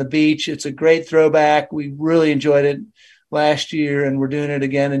music on the beach. It's a great throwback. We really enjoyed it last year, and we're doing it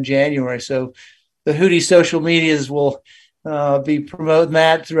again in January. So the Hootie social medias will be promoting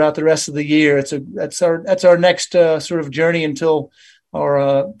that throughout the rest of the year. That's our next sort of journey until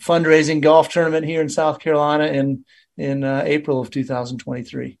our fundraising golf tournament here in South Carolina in April of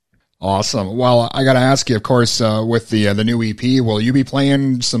 2023. Awesome. Well, I got to ask you, of course, with the new EP, will you be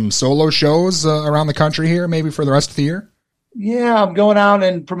playing some solo shows around the country here, maybe for the rest of the year? Yeah, I'm going out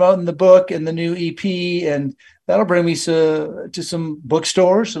and promoting the book and the new EP, and that'll bring me to some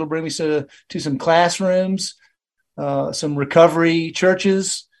bookstores. It'll bring me to some classrooms, some recovery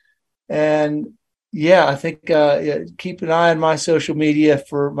churches. And yeah, I think keep an eye on my social media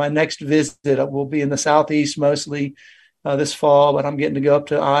for my next visit. We'll be in the Southeast mostly this fall, but I'm getting to go up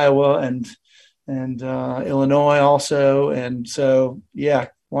to Iowa and Illinois also. And so, yeah,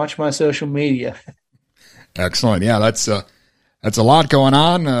 watch my social media. Excellent. Yeah, that's a lot going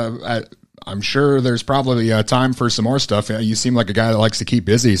on. I'm sure there's probably time for some more stuff. You seem like a guy that likes to keep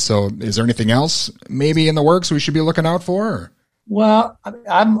busy. So is there anything else maybe in the works we should be looking out for? Or? Well,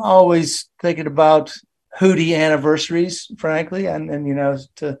 I'm always thinking about Hootie anniversaries, frankly. And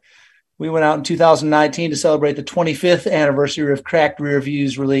we went out in 2019 to celebrate the 25th anniversary of Cracked Rear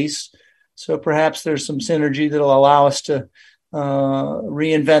View's release. So perhaps there's some synergy that'll allow us to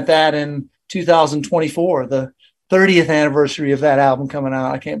reinvent that in 2024, the 30th anniversary of that album coming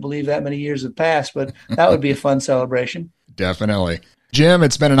out. I can't believe that many years have passed, but that would be a fun celebration. Definitely. Jim,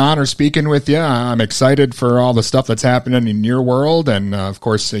 it's been an honor speaking with you. I'm excited for all the stuff that's happening in your world. And, of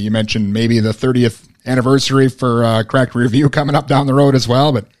course, you mentioned maybe the 30th anniversary for Cracked Rear View coming up down the road as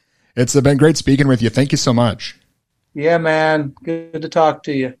well. But it's been great speaking with you. Thank you so much. Yeah, man. Good to talk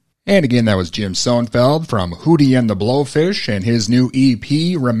to you. And again, that was Jim Sonefeld from Hootie and the Blowfish, and his new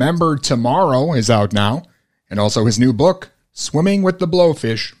EP, Remember Tomorrow, is out now. And also his new book, Swimming with the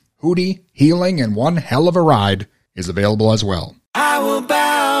Blowfish, Hootie, Healing, and One Hell of a Ride, is available as well. How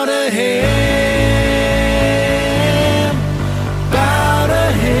about a ham? About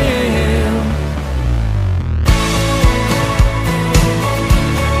a ham?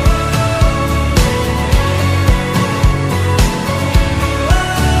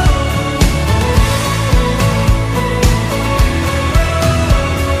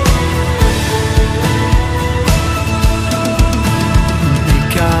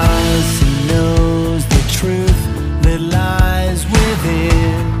 Because he knows the truth that lies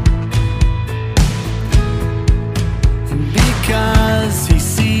within.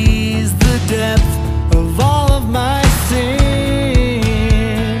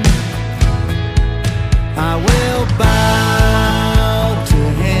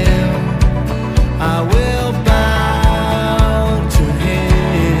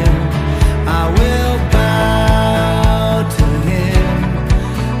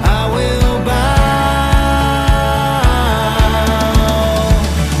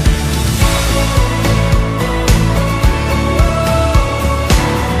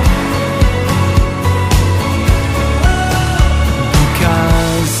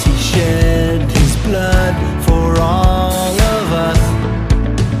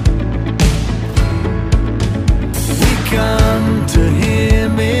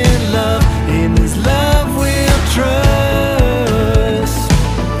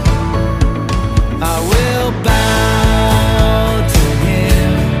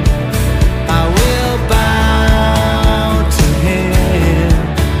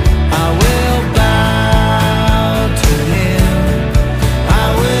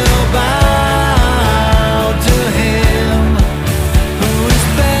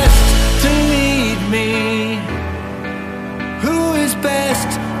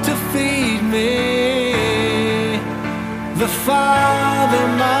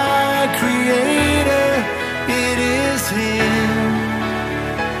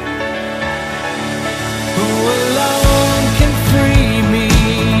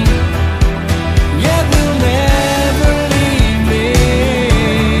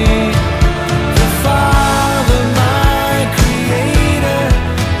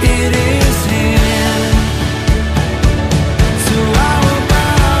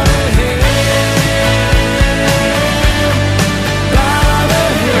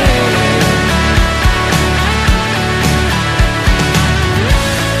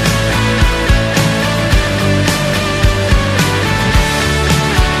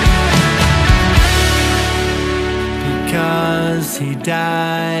 he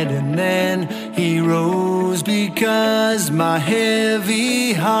died and then he rose, because my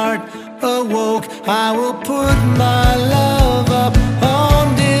heavy heart awoke. I will put my love up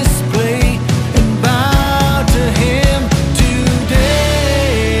on display and bow to him today.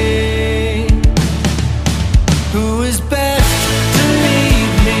 Who is best to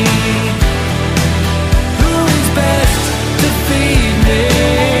lead me? Who is best to feed me?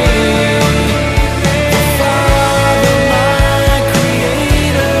 The Father, my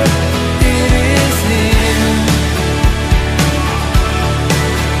Creator, it is Him.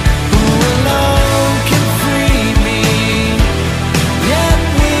 Who alone can free me, yet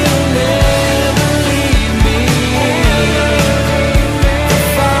will never leave me. The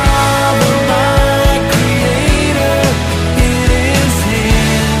Father, my Creator, it is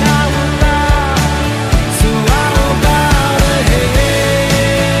Him. So I will bow to Him,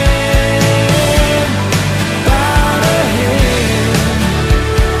 bow to Him.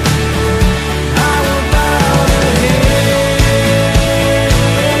 I will bow to Him,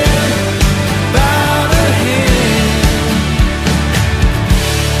 bow to Him.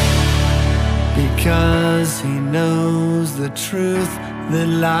 Because He knows the truth that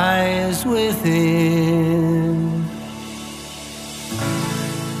lies within.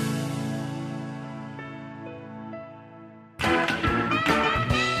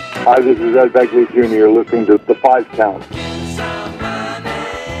 Hi, this is Ed Begley Jr. You're listening to The 5 Count.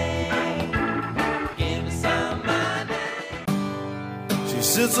 She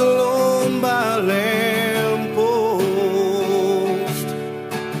sits alone by a lamppost,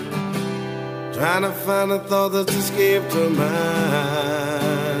 trying to find a thought that's escaped her mind.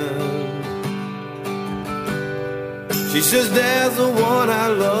 She says, "Dad's the one I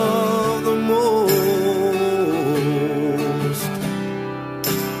love the most,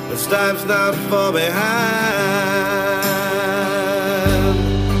 but Stipe's not far behind.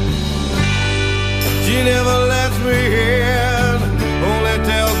 She never lets me in, only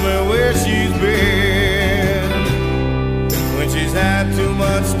tells me where she's been when she's had too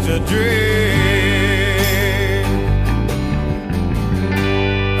much to drink.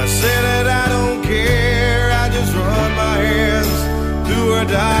 I say that I don't care, I just run my hands through her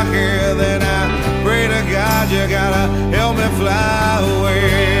dark hair. Then I pray to God, you gotta help me fly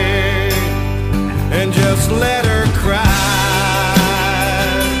away and just let her cry.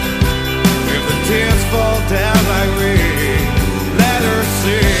 If the tears fall down like rain, let her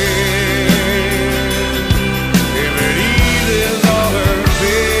sing. If it eases all her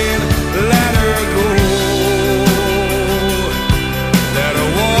pain, let her go. Let her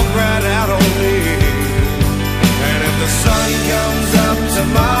walk right out on me. And if the sun comes up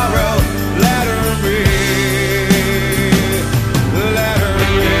tomorrow, let her be. Let her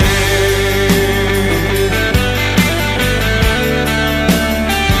be.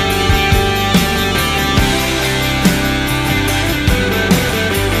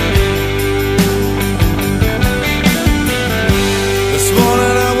 This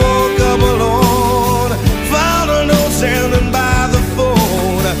morning I woke up alone, found a note standing by the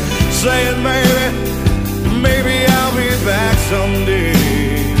phone, saying maybe I'll be back someday.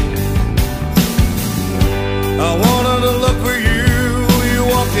 I wanted to look for you, you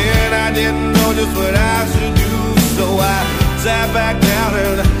walked in, I didn't know just what I should do, so I sat back down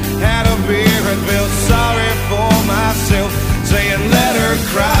and had a beer and felt sorry for myself, saying let her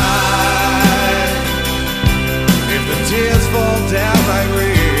cry. If the tears fall down like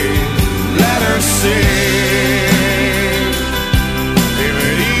rain, let her sing. If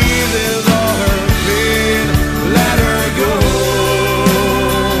it eases all her pain, let her go.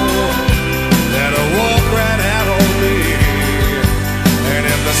 Let her walk right out on me. And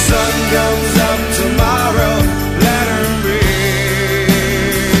if the sun comes up tomorrow, let her be.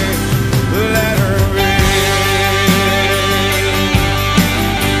 Let her be.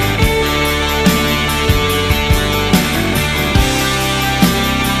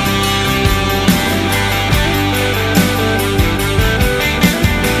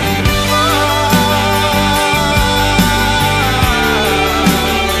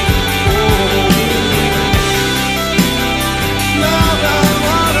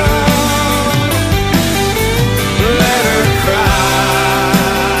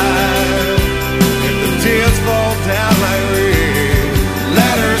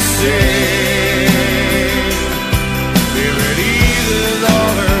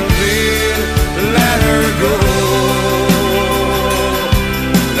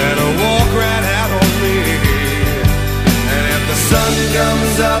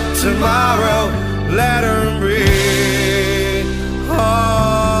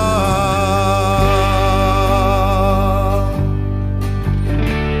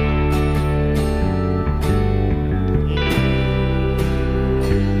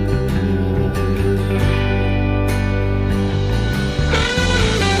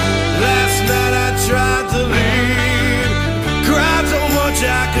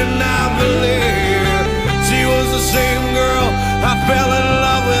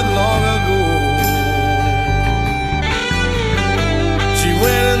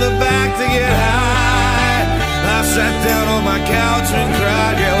 sat down on my couch and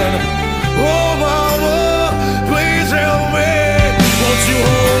cried, yelling, oh mama, please help me. Won't you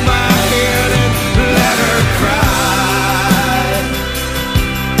hold my hand and let her cry?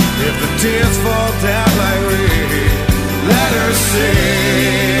 If the tears fall down like rain, let her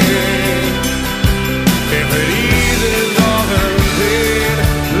sing. If it eases all her pain,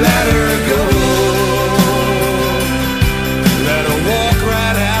 let her go. Let her walk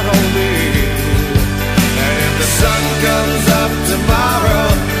right out on me. And if the sun comes up tomorrow,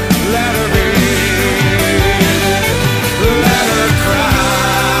 let her be. Let her cry.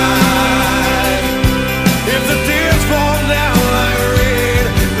 If the tears fall down like rain,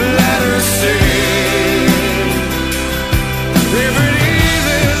 let her sing. If it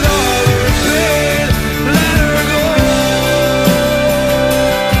eases all her pain, let her go.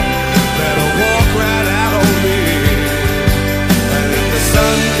 Let her walk right out on me. And if the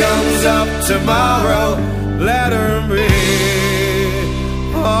sun comes up tomorrow, let her be.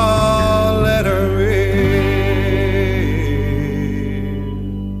 Oh, let her be.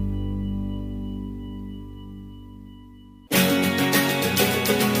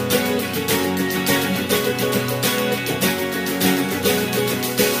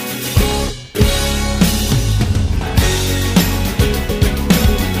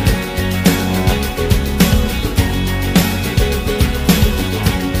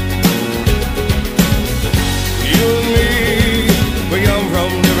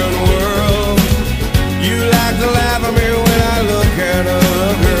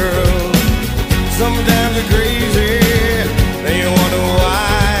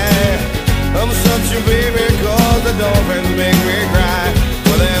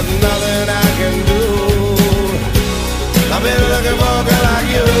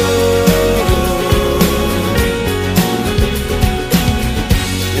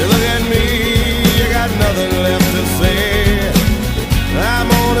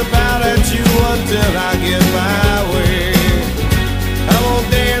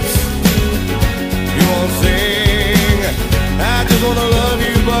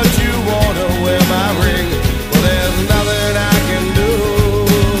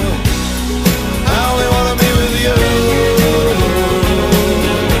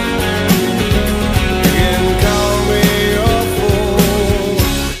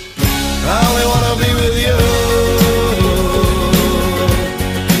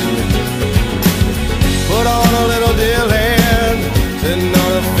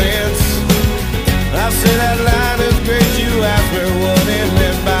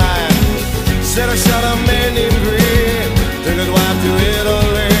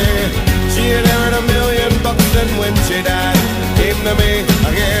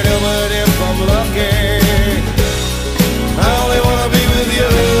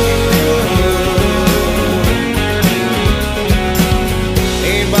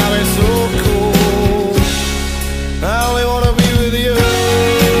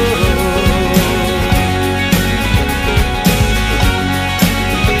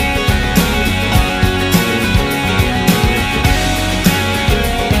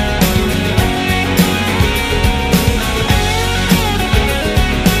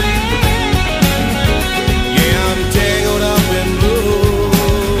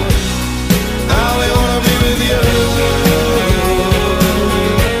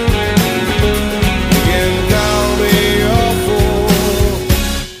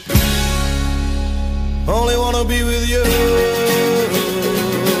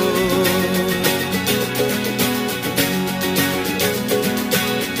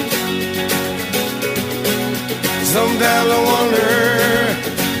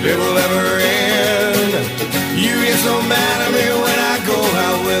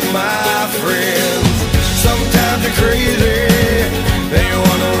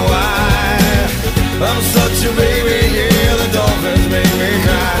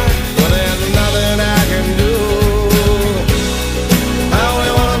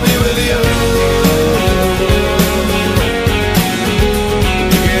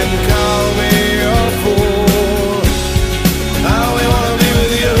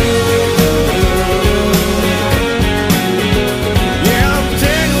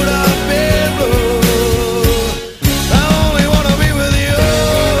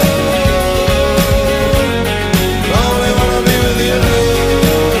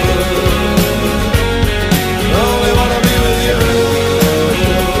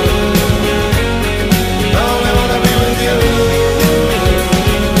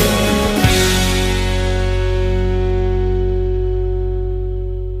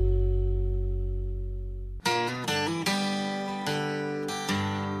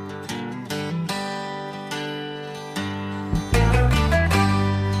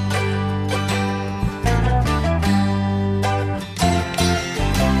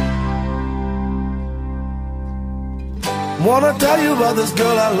 wanna tell you about this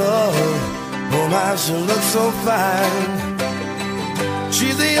girl I love. Oh my, she looks so fine.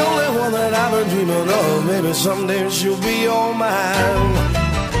 She's the only one that I've been dreaming of. Maybe someday she'll be all mine.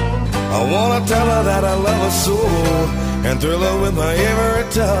 I wanna tell her that I love her so, and thrill her with my every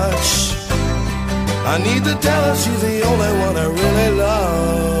touch. I need to tell her she's the only one I really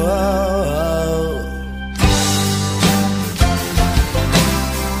love.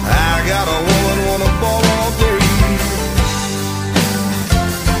 I got a woman wanna ball all day.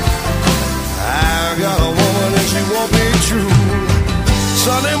 I got a woman and she won't be true.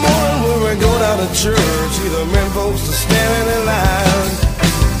 Sunday morning when we go down to church, see the men folks are standing in line.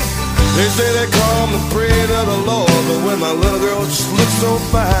 They say they come to pray to the Lord, but when my little girl just looks so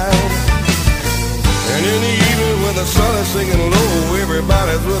fine. And in the evening when the sun is sinking low,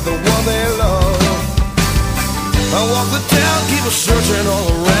 everybody's with the one they love. I walk the town, keep a searching all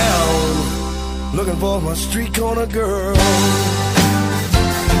around, looking for my street corner girl.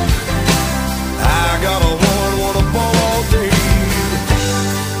 I got a woman wanna ball all day.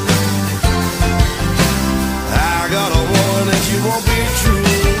 I got a woman and she won't be true,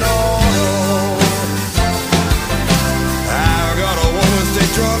 no. I got a woman stay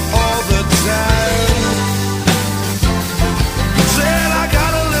drunk all the time. Said I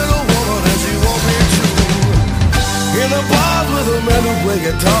got a little woman and she won't be true. In the bars with the men who play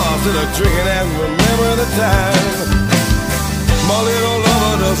guitar, till they're drinking and remember the time. My little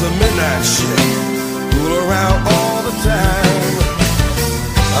lover does the midnight shit, fool around all the time.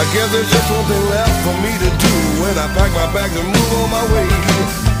 I guess there's just one thing left for me to do when I pack my bags and move on my way.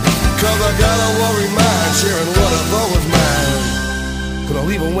 Cause I got a worried mind, sharing what I thought was mine. But I'll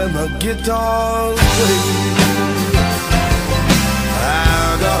leave 'em when the guitars play.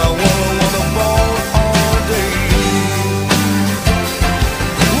 I got a woman on the ball all day.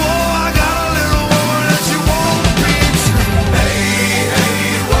 Whoa, I got a little woman and she won't be true. Hey, hey,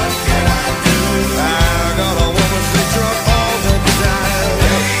 what can I do? I got a woman stay drunk all the time.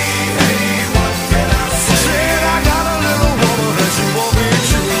 Hey, hey, what can I say? Said I got a little woman and she won't be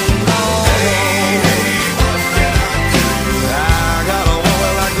true. No. Hey, hey, what can I do? I got a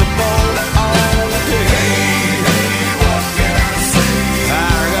woman like the ball all day. Hey, hey, what can I say?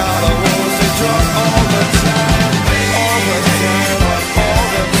 I got a woman stay drunk all the time. All the time, all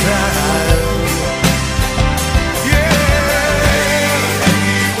the time. Yeah.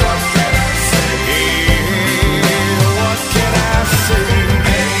 What can I say? What can I say?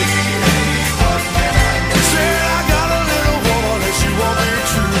 What can I do? Said I got a little woman and she won't be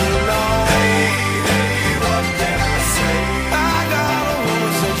true, no. What can I say? I got a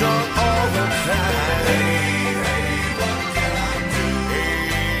woman so drunk all the time. What can I do?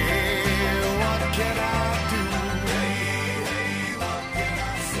 What can I do? What can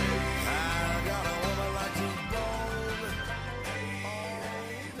I say? I got a woman like to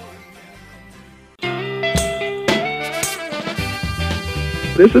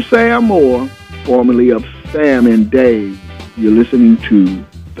This is Sam Moore, formerly of Sam and Dave. You're listening to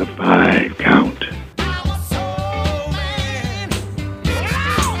The 5 Count.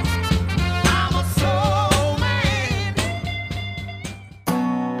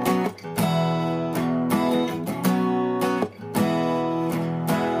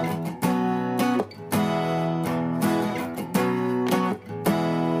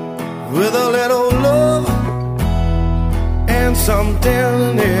 With a little love and some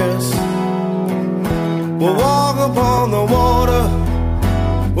tenderness, we'll walk upon the water,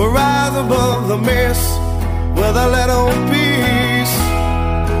 we'll rise above the mist. With a little peace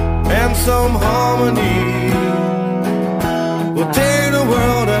and some harmony, we'll take the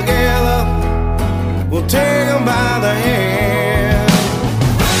world together, we'll take them by the hand.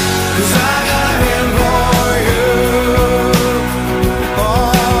 'Cause I got a hand for you.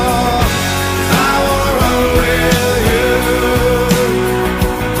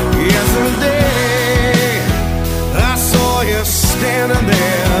 Standing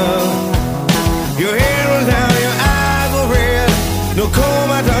there, your head was down, your eyes were red, no comb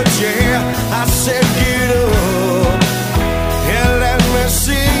I touch your hair. I said get up and let me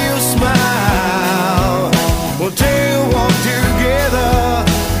see you smile. We'll take a walk together,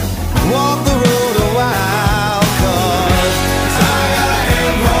 walk the road a while. 'Cause I got a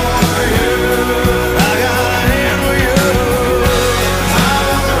hand for you, I got a hand for you. I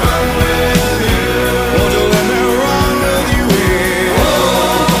wanna run with you, won't you let me run with you?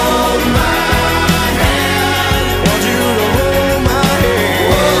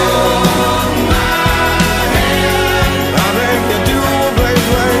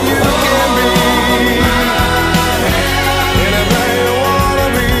 Right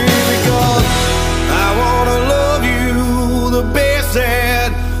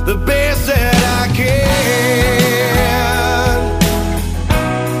the best that I can.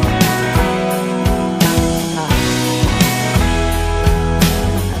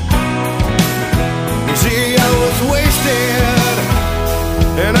 You see, I was wasted,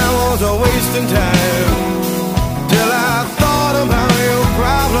 and I was wasting time, till I thought about your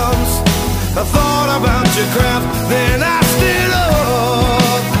problems, I thought about your crap, then I stood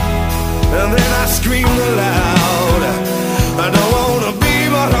up, and then I screamed aloud. I don't wanna be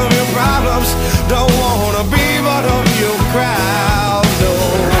one of your problems, don't wanna be one of your crowd, no.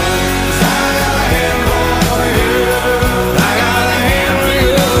 'Cause I got a hand for you, I got a hand for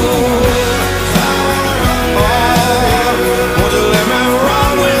you. 'Cause I wanna run with you, won't you let me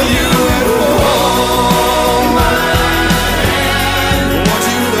run with you and hold my hand? Want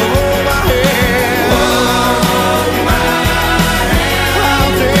you to hold my hand, hold my hand.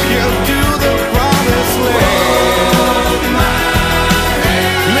 I'll take you to the promised land. Hold my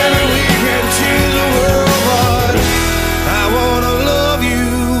hand. Maybe we can change the world, but I wanna love you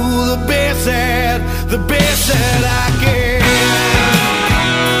the best that I can.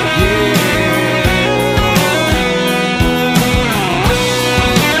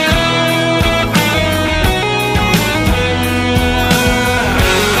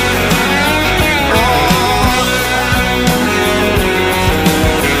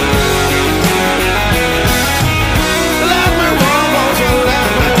 Let me run, won't you let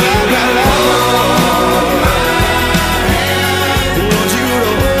me hold my hand? Want you to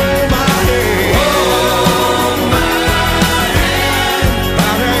hold my hand, hold my hand. I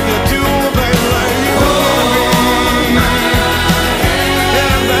think you do, baby, like you want me,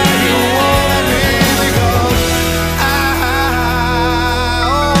 and that you want me, because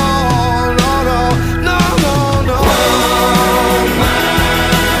oh, no, no, no, no, no. Hold my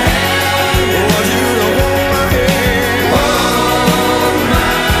hand. Want you to hold my hand, hold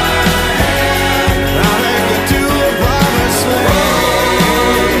my hand. I think you do a promise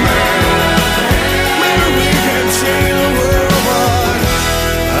land. Maybe we can change the world, but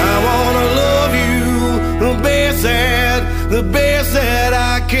I wanna love you the best that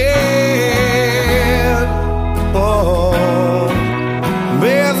I can. Oh,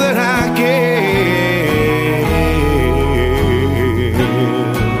 best that I can.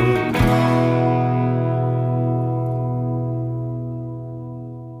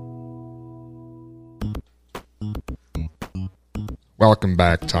 Welcome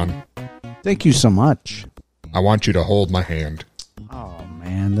back, Ton. Thank you so much. I want you to hold my hand. Oh,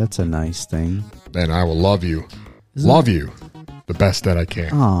 man, that's a nice thing. Then I will love you. Isn't Love you the best that I can.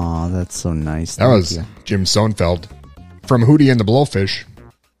 Oh, that's so nice. That Thank was you. Jim Sonefeld from Hootie and the Blowfish.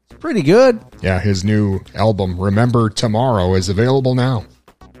 Pretty good. Yeah, his new album, Remember Tomorrow, is available now.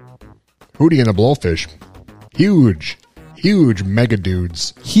 Hootie and the Blowfish. Huge mega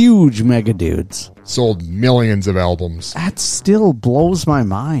dudes. Huge mega dudes. Sold millions of albums. That still blows my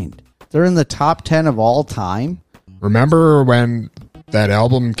mind. They're in the top 10 of all time. Remember when that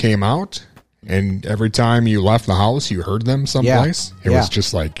album came out and every time you left the house, you heard them someplace? It was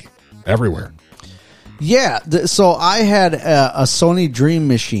just like everywhere. Yeah, so I had a Sony Dream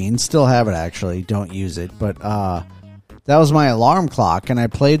Machine. Still have it, actually. Don't use it. But that was my alarm clock, and I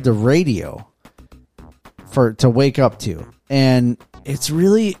played the radio to wake up to. And it's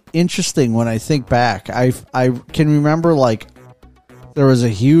really interesting when I think back. I can remember, like, there was a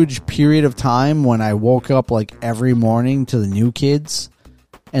huge period of time when I woke up, like, every morning to the New Kids.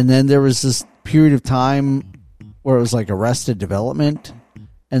 And then there was this period of time where it was, like, Arrested Development.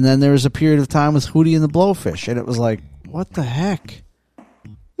 And then there was a period of time with Hootie and the Blowfish. And it was like, what the heck?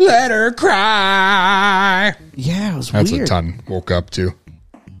 Let her cry. Yeah, it was That's weird. what Ton woke up to.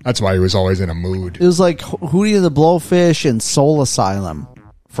 That's why he was always in a mood. It was like Hootie and the Blowfish and Soul Asylum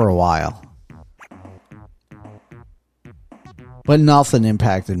for a while. But nothing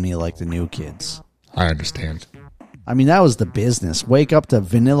impacted me like the New Kids. I understand. I mean, that was the business. Wake up to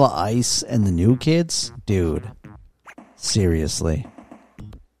Vanilla Ice and the New Kids? Dude. Seriously.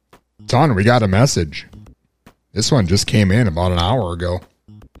 Ton, we got a message. This one just came in about an hour ago.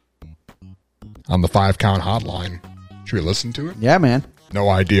 On the 5-count hotline. Should we listen to it? Yeah, man. No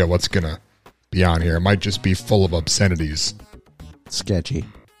idea what's going to be on here. It might just be full of obscenities. Sketchy.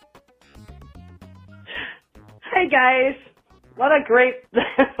 Hey guys, what a great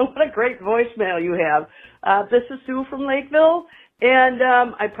voicemail you have. This is Sue from Lakeville, and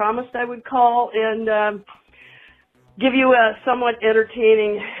I promised I would call and give you a somewhat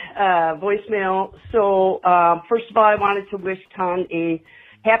entertaining voicemail. So first of all, I wanted to wish Ton a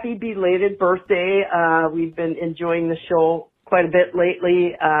happy belated birthday. We've been enjoying the show quite a bit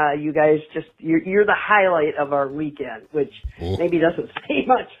lately. You guys you're the highlight of our weekend, which maybe doesn't say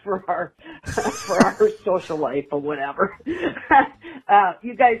much for our social life or whatever.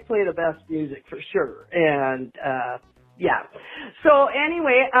 You guys play the best music for sure. And, yeah. So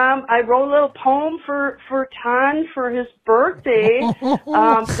anyway, I wrote a little poem for Ton for his birthday.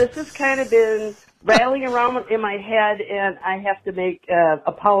 This has kind of been rattling around in my head, and I have to make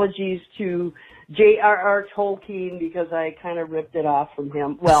apologies to J.R.R. Tolkien because I kind of ripped it off from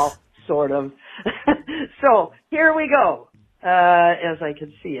him. Well, sort of. So here we go, as I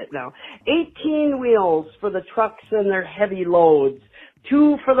can see it now. 18 wheels for the trucks and their heavy loads.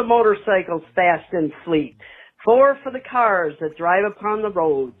 2 for the motorcycles fast and fleet. 4 for the cars that drive upon the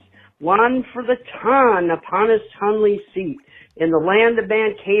roads. 1 for the Ton upon his tonly seat. In the land of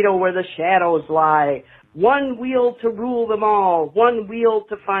Mankato where the shadows lie. 1 wheel to rule them all. 1 wheel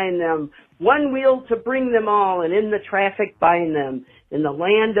to find them. 1 wheel to bring them all and in the traffic bind them. In the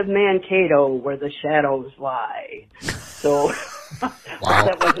land of Mankato where the shadows lie. So,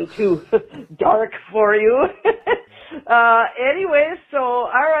 that wasn't too dark for you. Anyway, so,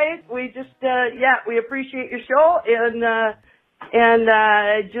 alright, we just, we appreciate your show, and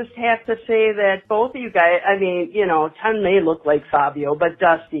I just have to say that both of you guys, I mean, you know, Ton may look like Fabio, but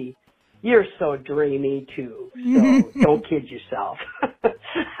Dusty, you're so dreamy too, so don't kid yourself.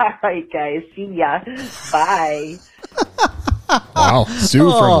 Alright, guys, see ya. Bye. Wow, Sue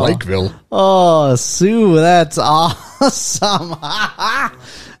from Lakeville. Oh, Sue, that's awesome.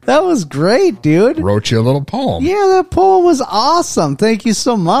 That was great, dude. Wrote you a little poem. Yeah, that poem was awesome. Thank you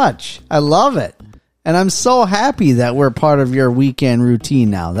so much. I love it. And I'm so happy that we're part of your weekend routine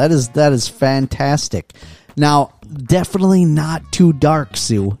now. That is fantastic. Now, definitely not too dark,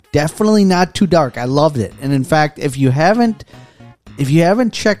 Sue. Definitely not too dark. I loved it. And in fact, if you haven't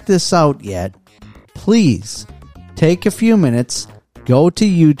checked this out yet, please take a few minutes, go to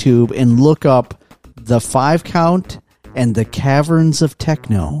YouTube and look up The 5 Count and the Caverns of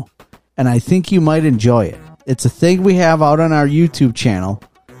Techno. And I think you might enjoy it. It's a thing we have out on our YouTube channel.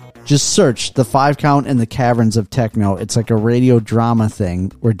 Just search The 5 Count and the Caverns of Techno. It's like a radio drama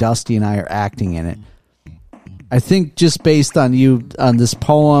thing where Dusty and I are acting in it. I think just based on this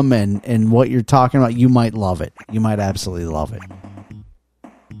poem and what you're talking about, you might love it. You might absolutely love it.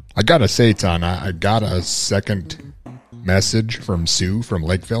 I gotta say, Ton, I got a second message from Sue from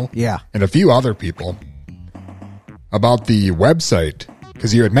Lakeville. Yeah. And a few other people about the website.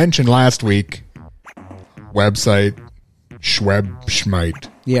 Because you had mentioned last week, website, Schmite.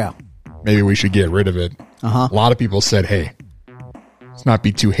 Yeah. Maybe we should get rid of it. Uh-huh. A lot of people said, hey, let's not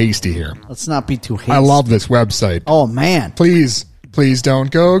be too hasty here. Let's not be too hasty. I love this website. Oh, man. Please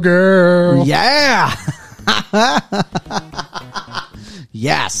don't go, girl. Yeah.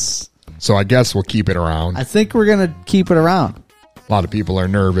 Yes. So I guess we'll keep it around. I think we're going to keep it around. A lot of people are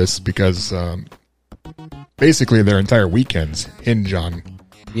nervous because basically their entire weekends hinge on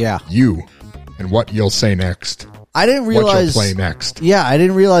you and what you'll say next. I didn't realize what you'll play next. Yeah, I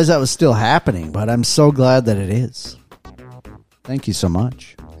didn't realize that was still happening, but I'm so glad that it is. Thank you so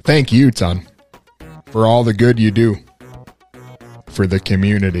much. Thank you, Ton, for all the good you do for the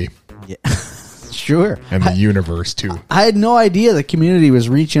community. Yeah. Sure. And the universe, too. I had no idea the community was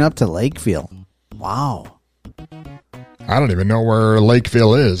reaching up to Lakeville. Wow. I don't even know where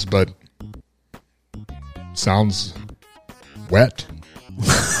Lakeville is, but sounds wet.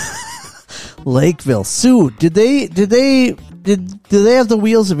 Lakeville. Sue, did they have the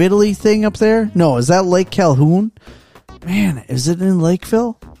Wheels of Italy thing up there? No, is that Lake Calhoun? Man, is it in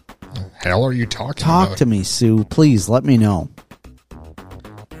Lakeville? The hell are you talking about? Talk to me, Sue. Please let me know.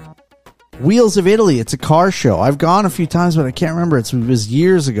 Wheels of Italy, it's a car show. I've gone a few times, but I can't remember. It was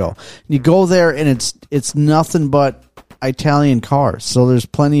years ago. You go there, and it's nothing but Italian cars. So there's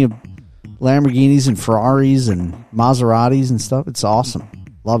plenty of Lamborghinis and Ferraris and Maseratis and stuff. It's awesome.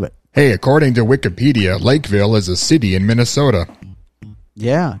 Love it. Hey, according to Wikipedia, Lakeville is a city in Minnesota.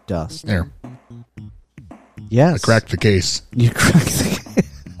 Yeah, Dust. There. Yes. I cracked the case. You cracked the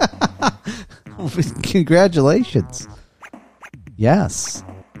case. Congratulations. Yes.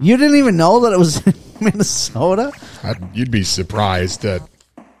 You didn't even know that it was in Minnesota? You'd be surprised at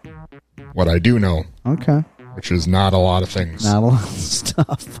what I do know. Okay. Which is not a lot of things. Not a lot of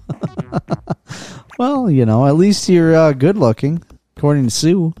stuff. Well, at least you're good looking, according to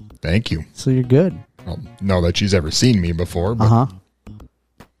Sue. Thank you. So you're good. I don't know that she's ever seen me before, but uh-huh.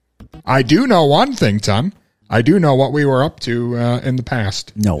 I do know one thing, Tom. I do know what we were up to in the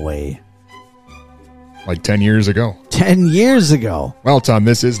past. No way. Like 10 years ago. 10 years ago. Well, Tom,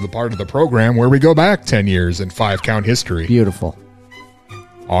 this is the part of the program where we go back 10 years in 5 count history. Beautiful.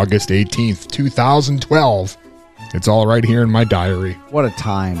 August 18th, 2012. It's all right here in my diary. What a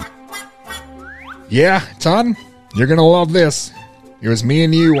time. Yeah, Ton, you're going to love this. It was me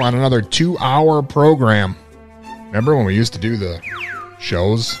and you on another 2-hour program. Remember when we used to do the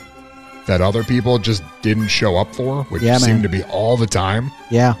shows that other people just didn't show up for, which seemed to be all the time?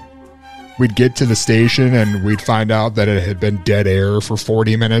 Yeah. We'd get to the station and we'd find out that it had been dead air for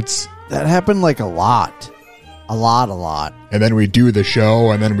 40 minutes. That happened like a lot. A lot. And then we'd do the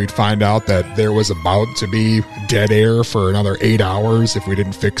show, and then we'd find out that there was about to be dead air for another 8 hours if we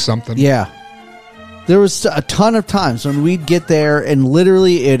didn't fix something. Yeah. There was a ton of times when we'd get there and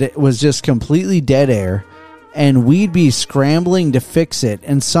literally it was just completely dead air, and we'd be scrambling to fix it,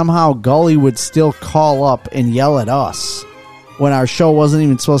 and somehow Gully would still call up and yell at us when our show wasn't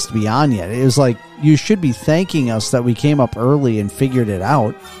even supposed to be on yet. It was like, you should be thanking us that we came up early and figured it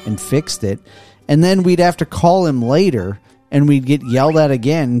out and fixed it. And then we'd have to call him later, and we'd get yelled at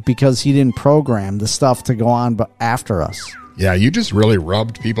again because he didn't program the stuff to go on after us. Yeah, you just really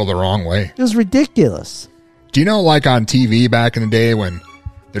rubbed people the wrong way. It was ridiculous. Do you know, like on TV back in the day when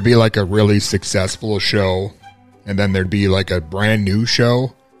there'd be like a really successful show, and then there'd be like a brand new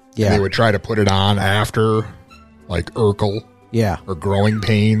show? Yeah. And they would try to put it on after, like, Urkel. Yeah. Or Growing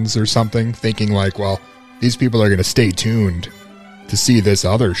Pains or something, thinking like, well, these people are going to stay tuned to see this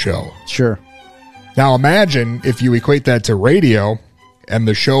other show. Sure. Now imagine if you equate that to radio, and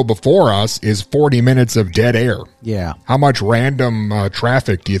the show before us is 40 minutes of dead air. Yeah. How much random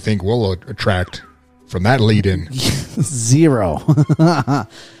traffic do you think we'll attract from that lead-in? 0.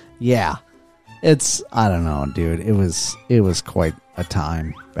 Yeah. I don't know, dude. It was quite a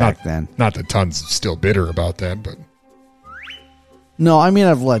time back then. Not that Ton's still bitter about that, but... No, I mean,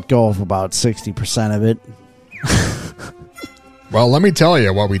 I've let go of about 60% of it. Well, let me tell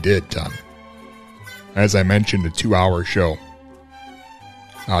you what we did, Ton. As I mentioned, a 2-hour show.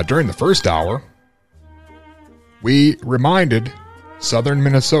 During the first hour, we reminded Southern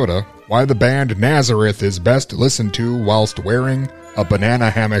Minnesota why the band Nazareth is best listened to whilst wearing a banana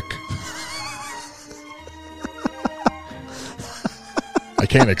hammock. I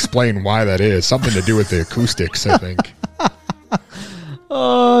can't explain why that is. Something to do with the acoustics, I think.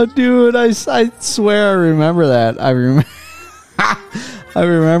 Oh, dude, I swear I remember that. I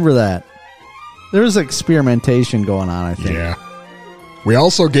remember that. There was experimentation going on, I think. Yeah. We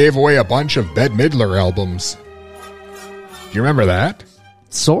also gave away a bunch of Bette Midler albums. Do you remember that?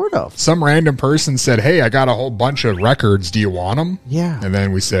 Sort of. Some random person said, hey, I got a whole bunch of records. Do you want them? Yeah. And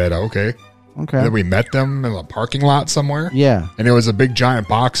then we said, okay. Okay. And then we met them in a parking lot somewhere. Yeah. And it was a big giant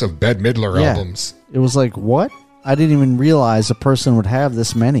box of Bette Midler albums. It was like, what? I didn't even realize a person would have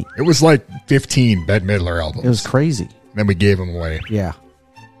this many. It was like 15 Bette Midler albums. It was crazy. And then we gave them away. Yeah.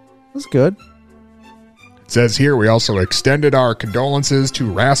 It was good. It says here we also extended our condolences to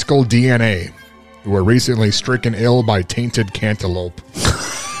Rascal DNA, who were recently stricken ill by tainted cantaloupe.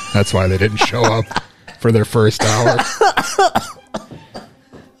 That's why they didn't show up for their first hour.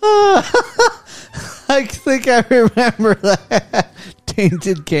 I think I remember that.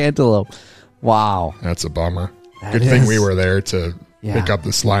 Tainted cantaloupe. Wow. That's a bummer. That Good thing is. we were there to pick up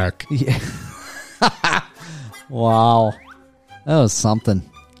the slack. Yeah. Wow. That was something.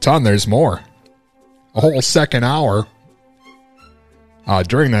 Ton, there's more. A whole second hour.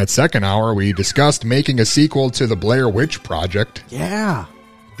 During that second hour, we discussed making a sequel to the Blair Witch Project. Yeah.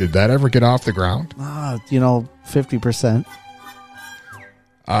 Did that ever get off the ground? 50%.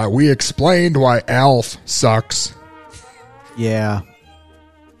 We explained why Alf sucks. Yeah.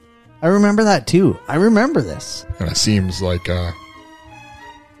 I remember that too. I remember this. And it seems like it'd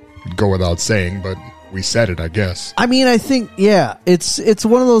go without saying, but we said it, I guess. I mean, I think, yeah, it's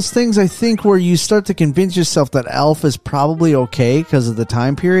one of those things, I think, where you start to convince yourself that Elf is probably okay because of the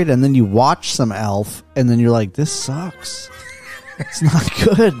time period, and then you watch some Elf, and then you're like, this sucks. It's not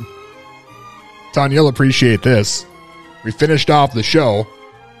good. Ton, you'll appreciate this. We finished off the show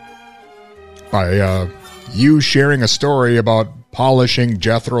by you sharing a story about polishing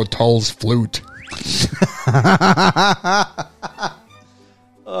Jethro Tull's flute.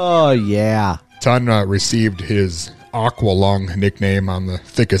 Oh, yeah. Ton received his Aqualung nickname on the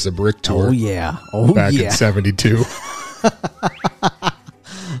Thick as a Brick tour. Oh, yeah. Back in 72.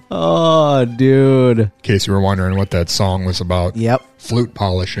 Oh, dude. In case you were wondering what that song was about. Yep. Flute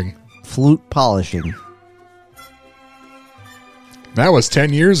polishing. Flute polishing. That was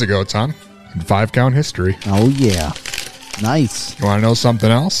 10 years ago, Ton. In 5-count history. Oh, yeah. Nice. You want to know something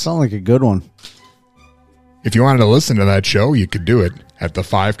else? Sound like a good one. If you wanted to listen to that show, you could do it at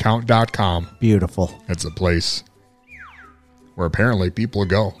the5count.com. Beautiful. It's a place where apparently people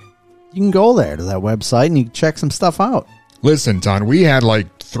go. You can go there to that website and you can check some stuff out. Listen, Ton, we had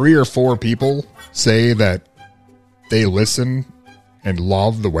like 3 or 4 people say that they listen and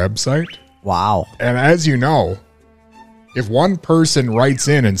love the website. Wow. And as you know, if one person writes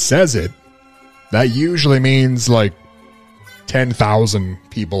in and says it, that usually means like 10,000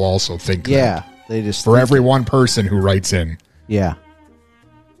 people also think that. Yeah. They just For think every it. one person who writes in. Yeah.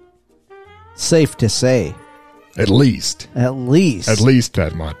 Safe to say. At least. At least. At least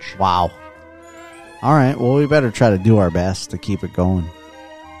that much. Wow. All right. Well, we better try to do our best to keep it going.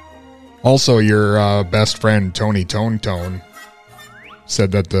 Also, your best friend, Tony Tone Tone,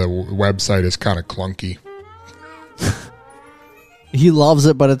 said that the website is kind of clunky. He loves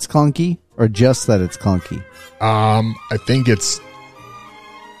it, but it's clunky? Or just that it's clunky? I think it's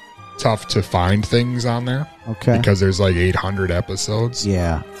tough to find things on there. Okay. Because there's like 800 episodes.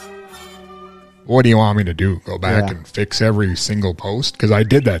 Yeah. What do you want me to do? Go back Yeah. and fix every single post? Because I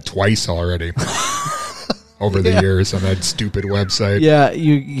did that twice already over the years on that stupid website. Yeah,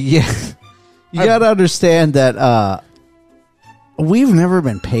 you got to understand that we've never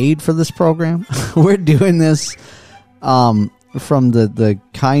been paid for this program. We're doing this from the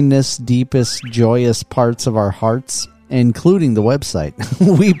kindness, deepest, joyous parts of our hearts, including the website.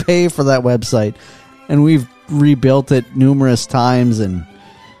 We pay for that website, and we've rebuilt it numerous times, and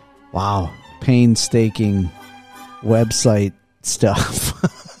wow, painstaking website stuff.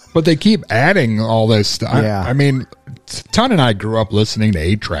 But they keep adding all this stuff. Yeah. I mean, Ton and I grew up listening to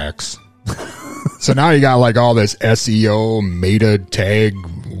 8-tracks. So now you got like all this SEO, meta tag,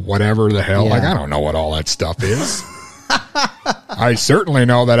 whatever the hell. Yeah. Like, I don't know what all that stuff is. I certainly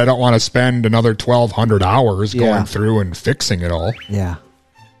know that I don't want to spend another 1,200 hours going through and fixing it all. Yeah.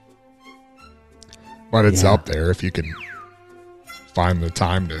 But it's Yeah. out there if you can find the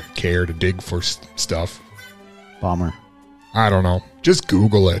time to care to dig for stuff. Bummer. I don't know. Just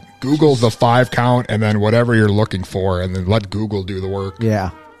Google it. Google the 5 count and then whatever you're looking for, and then let Google do the work.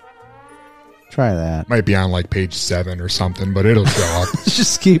 Yeah. Try that. Might be on like page 7 or something, but it'll show up.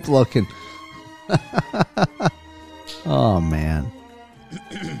 Just keep looking. Oh, man.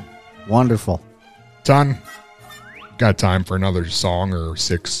 Wonderful. Ton, got time for another song or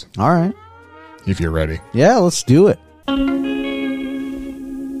 6. All right. If you're ready. Yeah, let's do it.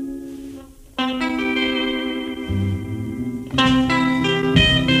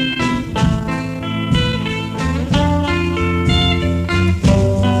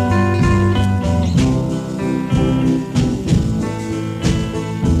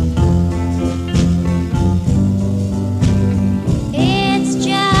 It's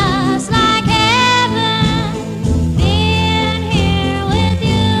just like heaven being here with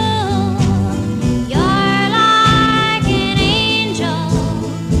you. You're like an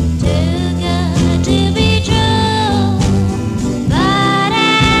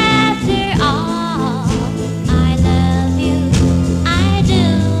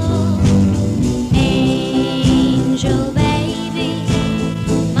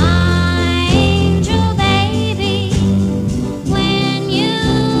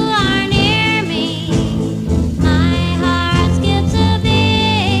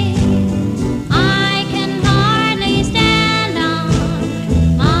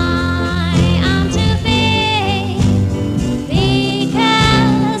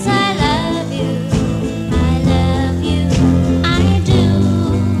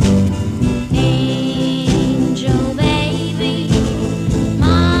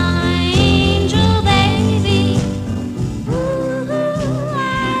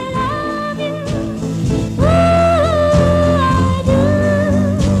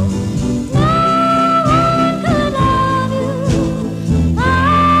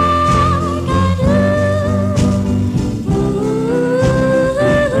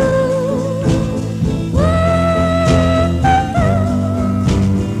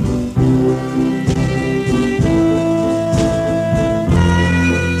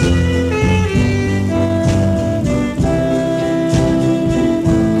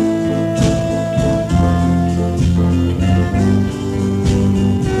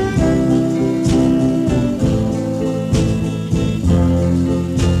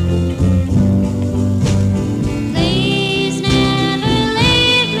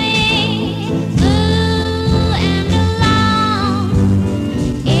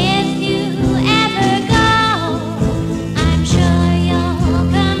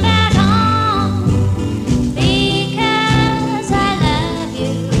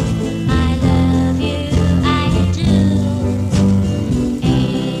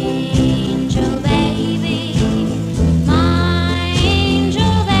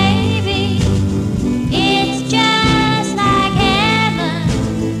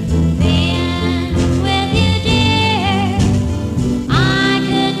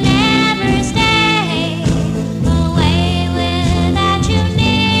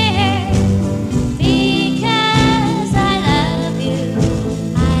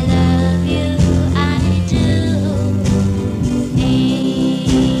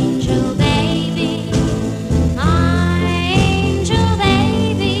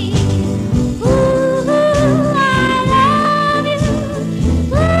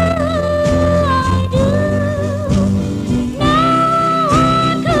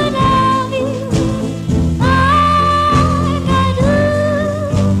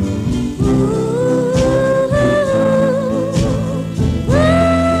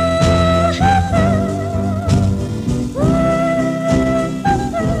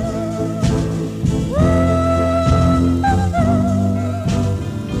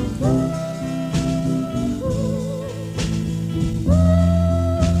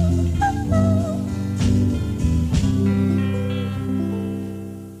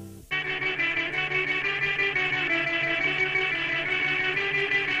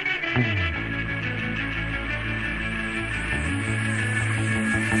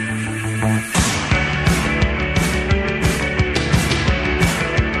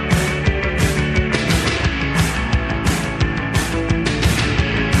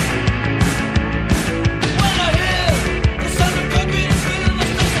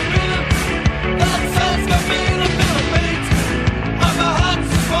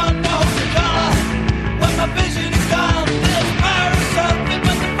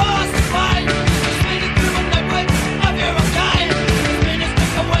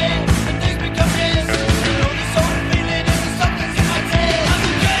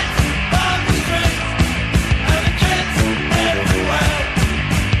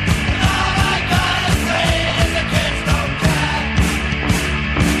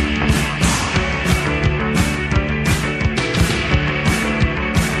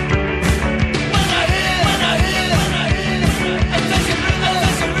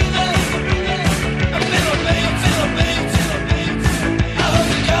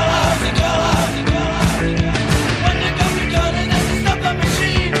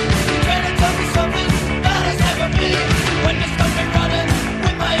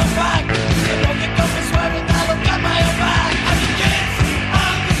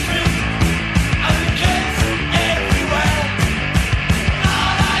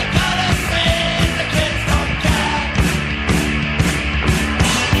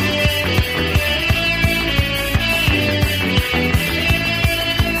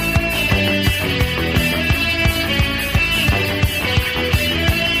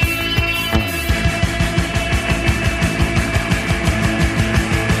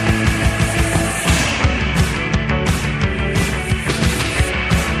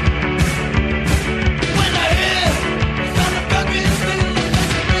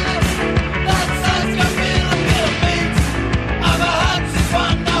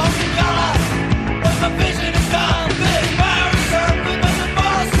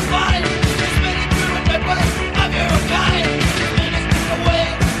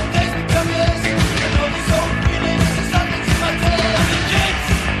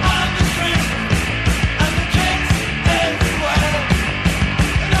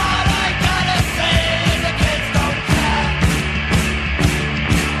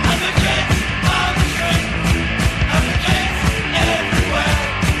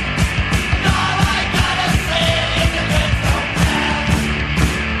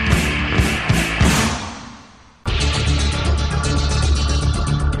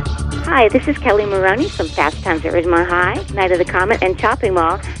Hi, this is Kelly Maroney from Fast Times at Ridgemont High, Night of the Comet, and Chopping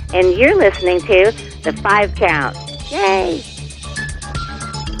Mall, and you're listening to The 5 Count. Yay!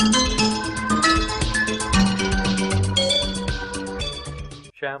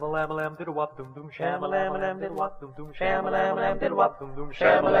 Sham-a-lam-a-lam, did-a-wop, dum-dum, sham-a-lam-a-lam, did-a-wop, dum-dum, sham-a-lam-a-lam, did-a-wop, dum-dum,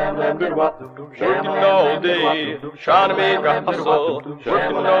 sham-a-lam-a-lam, did-a-wop, dum-dum, working all day, trying to make a hustle,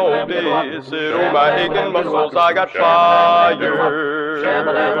 working all day, said, oh, my aching muscles, I got fired.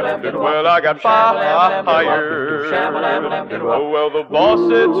 Well, I got fired. Oh, well, the boss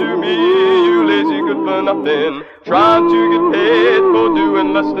said to me, you lazy good for nothing, trying to get paid for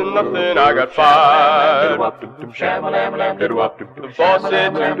doing less than nothing. I got fired. The boss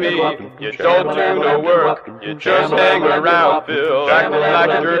said to me, you don't do no work, you just hang around, Phil, acting like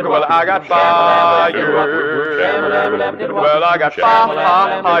a jerk. Well, I got fired. Well, I got fired.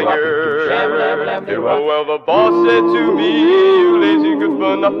 Oh, well, the boss said to me, you lazy good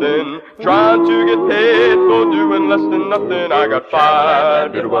for nothing, trying to get paid for doing less than nothing. I got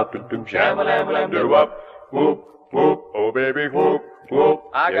fired. Whoop, whoop, oh baby, whoop, whoop.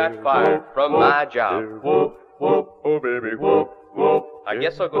 I got fired from my job. Whoop, whoop, oh baby, whoop, whoop. I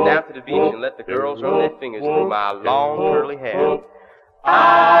guess I'll go down to the beach and let the girls run their fingers through my long curly hair.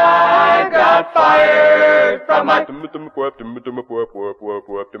 I got fired from my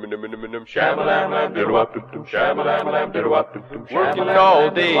working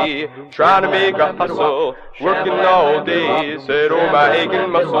all day, trying to make a hustle, working all day, said, oh, my aching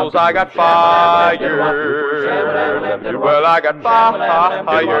muscles, I got fired. Well, I got fired.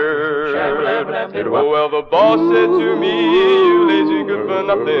 Oh, well, the boss said to me, you lazy good for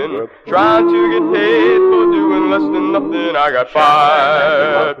nothing, trying to get paid for doing less than nothing. I got fired.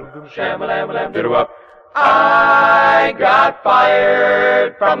 I got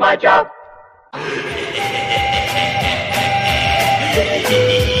fired from my job.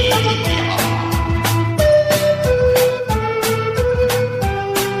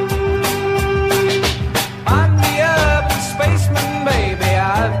 I'm the urban spaceman, baby.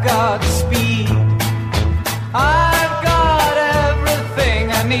 I've got speed. I've got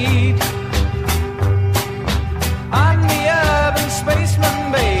everything I need. I'm the urban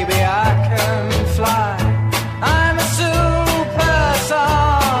spaceman, baby, I can fly. I'm a supersonic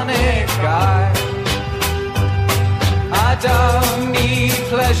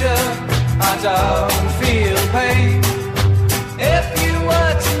don't feel pain. If you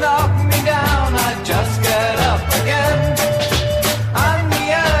were to knock me down, I'd just get up again. I'm the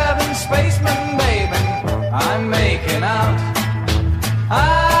urban spaceman, baby, I'm making out.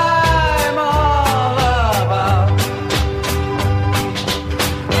 I'm all about.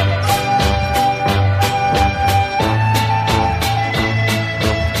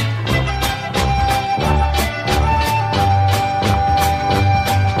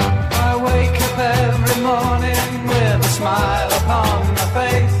 I wake up every morning with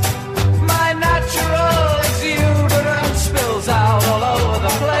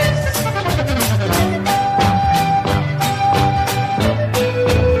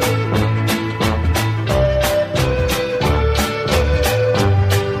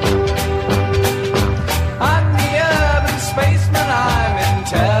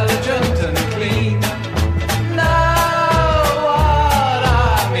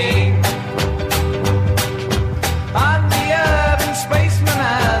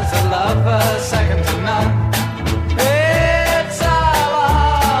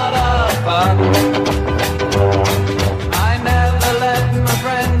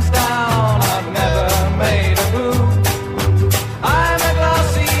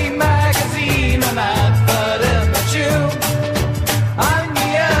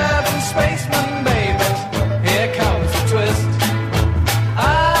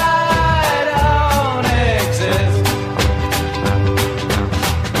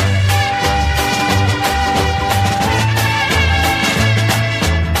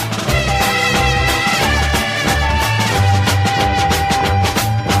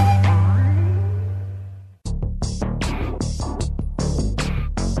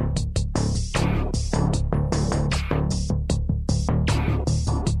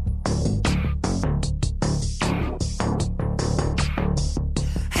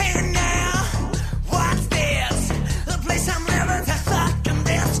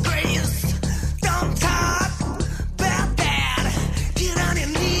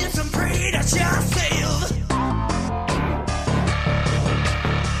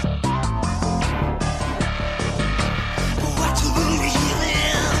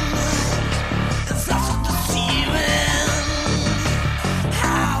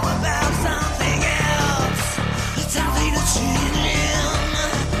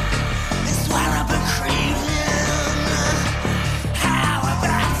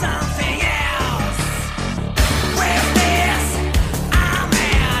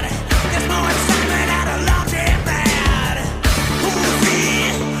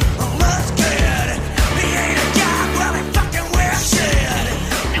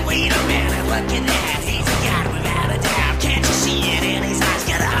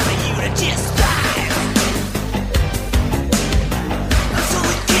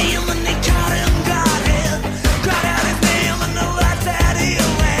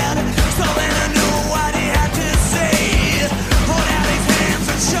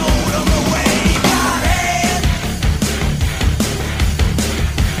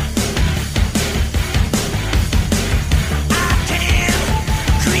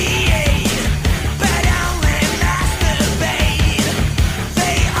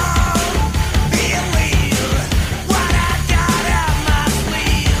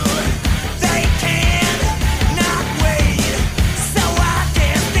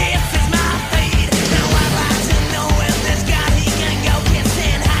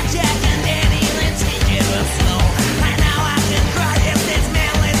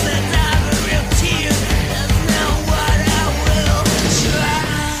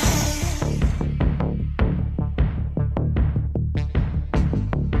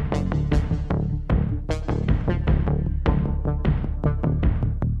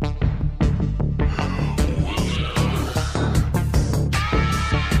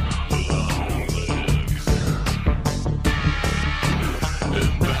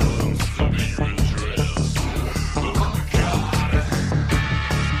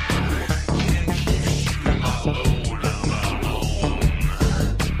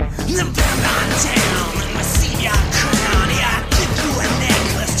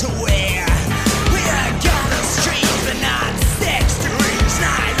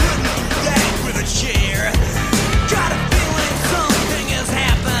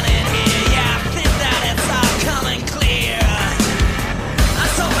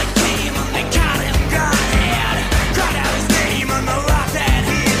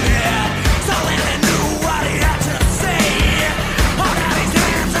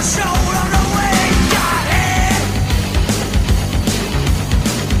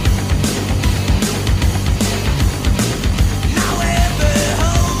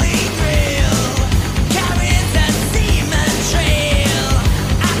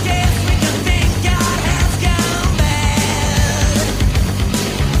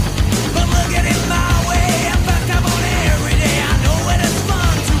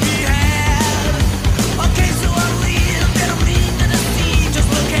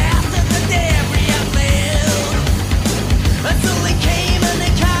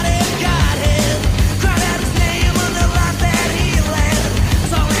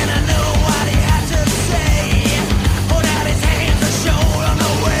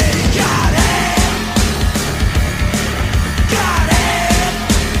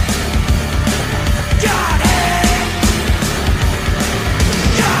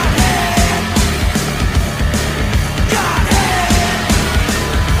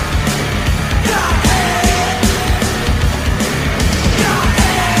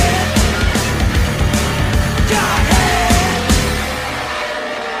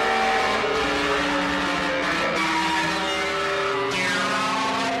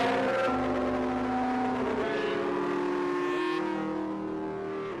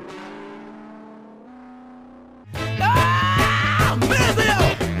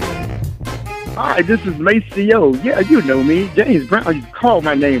Hi, this is Maceo. Yeah, you know me. James Brown, you call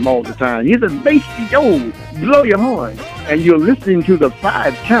my name all the time. He's a Maceo. Blow your horn. And you're listening to the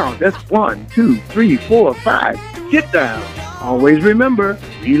 5 count. That's 1, 2, 3, 4, 5. Get down. Always remember,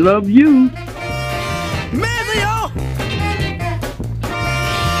 we love you. Maceo!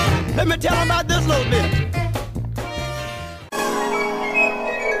 Let me tell him about this little bit.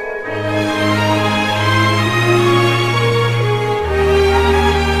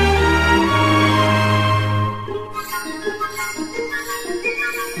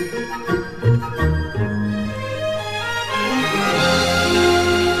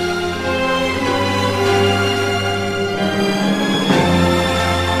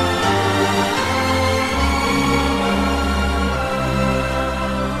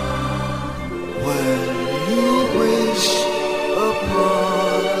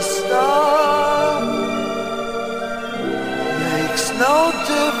 No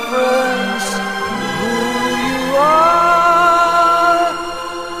difference who you are.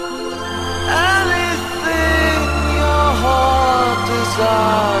 Anything your heart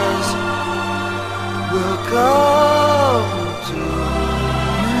desires will come to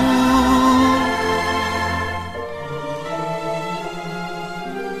you.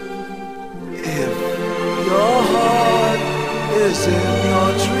 If your heart is in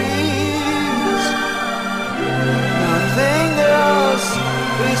your dreams, nothing else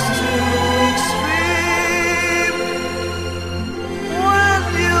is too extreme. When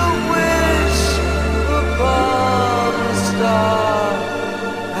you wish upon a star,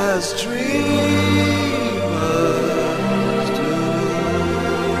 as dreamers do.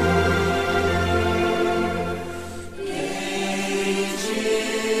 Ages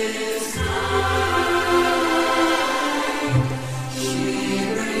high, she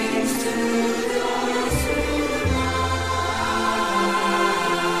brings to those who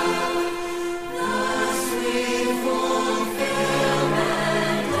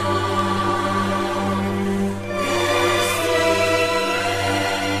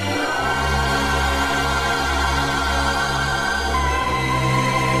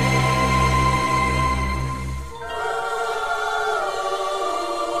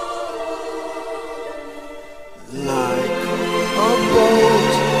like a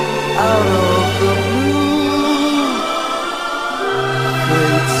bolt out of the blue,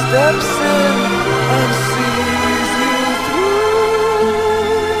 fate steps in and sees you through.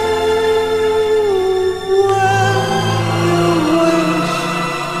 When you wish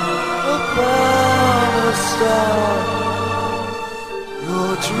upon a star,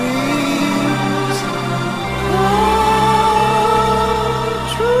 your dreams come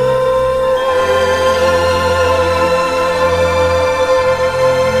true.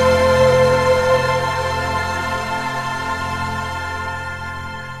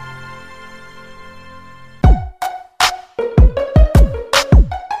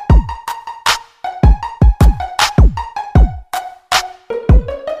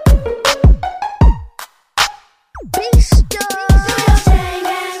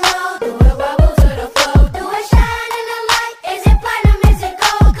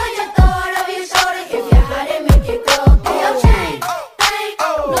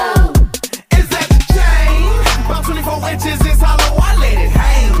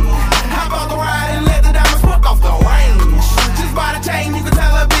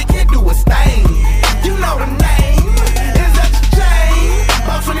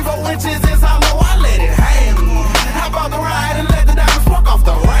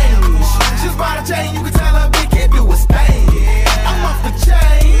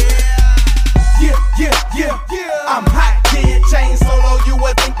 I'm hot, kid. Chain solo, you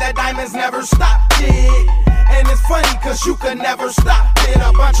would think that diamonds never stop, kid. And it's funny, cause you could never stop it.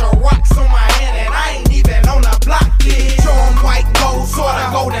 A bunch of rocks on my hand, and I ain't even on the block, kid. Show 'em white gold,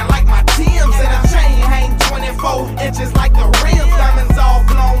 sorta golden like my Timbs. And a chain hang 24 inches like the rims. Diamonds all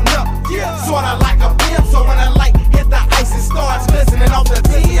blown up, sorta like a pimp. So when the light hit the ice, it starts glistening off the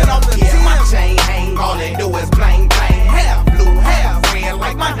tin. My chain hang, all they do is bling bling. Half blue, half red,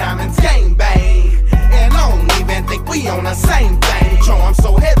 like my diamonds gang bang. And I don't even think we on the same thing. Show 'em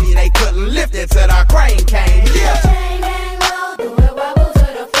so heavy they couldn't lift it till the crane came. Yeah.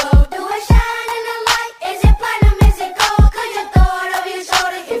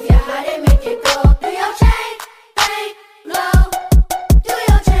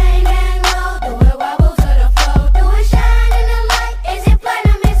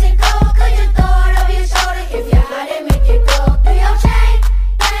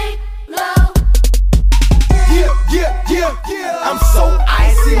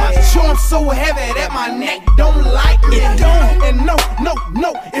 See my charm so heavy that my neck don't like it. Don't. And no,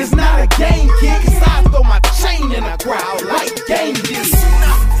 it's not a game, kid. Cause I throw my chain in the crowd like game did.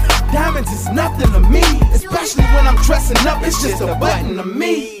 Diamonds is nothing to me, especially when I'm dressing up. It's just a button to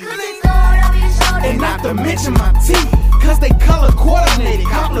me. And not to mention my teeth, cause they color coordinated,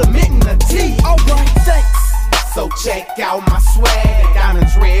 complimenting the T. Alright, thanks. So check out my swag.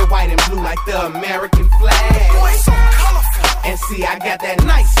 Diamonds red, white, and blue like the American flag. Boy, so colorful. And see, I got that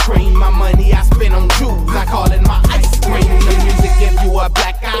nice cream. My money I spend on jewels, I call it my ice cream. The music give you a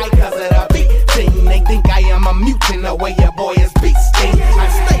black eye cause of the beat thing. They think I am a mutant the way your boy is beasting. I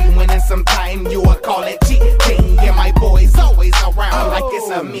stay winning sometime, you will call it cheating. Yeah, my boy's always around like it's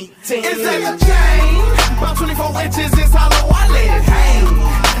a meeting. Is that a chain? About 24 inches is hollow, I let it hang.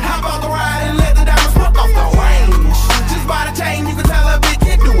 How about the ride and let the diamonds smoke off the range? Just by the chain, you can tell a bitch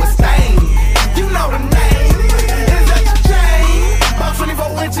can do its thing. You know the name. Is that your chain? About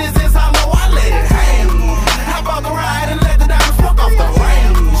 24 inches is hollow, I let it hang. How about the ride and let the diamonds smoke off the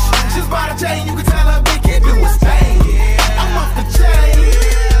range? Just by the chain, you can tell a bitch can do its thing. I'm off the chain.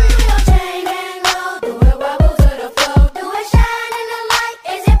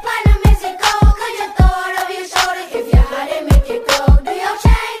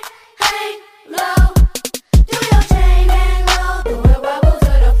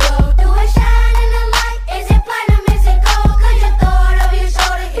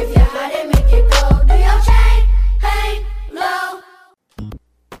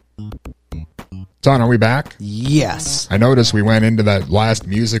 Son, are we back? Yes. I noticed we went into that last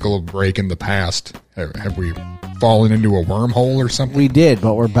musical break in the past. Have we fallen into a wormhole or something? We did,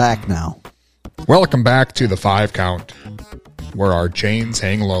 but we're back now. Welcome back to the 5 count, where our chains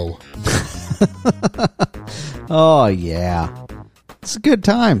hang low. Oh, yeah. It's good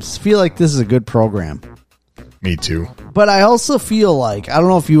times. Feel like this is a good program. Me too. But I also feel like, I don't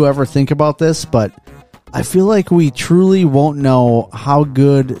know if you ever think about this, but I feel like we truly won't know how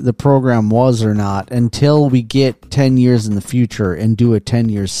good the program was or not until we get 10 years in the future and do a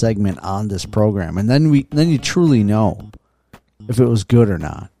 10-year segment on this program. And then you truly know if it was good or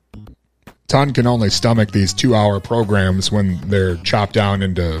not. Ton can only stomach these 2-hour programs when they're chopped down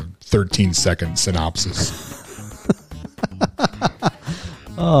into 13-second synopsis.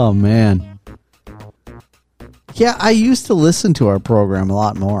 Oh, man. Yeah, I used to listen to our program a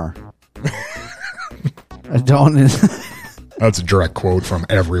lot more. I don't. That's a direct quote from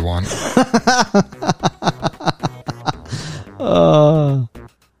everyone.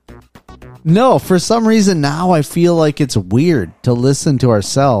 No, for some reason now I feel like it's weird to listen to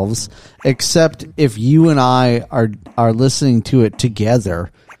ourselves, except if you and I are listening to it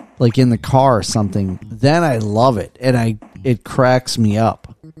together, like in the car or something, then I love it and it cracks me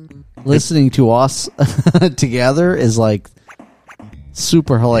up. Listening to us together is like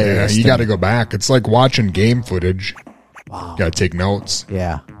super hilarious. Yeah, you got to go back. It's like watching game footage. Wow. Got to take notes.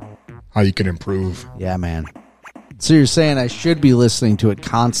 Yeah. How you can improve. Yeah, man. So you're saying I should be listening to it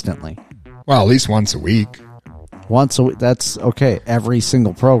constantly? Well, at least once a week. Once a week. That's okay. Every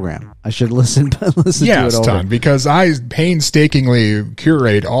single program. I should listen to it over. Yes, Ton, because I painstakingly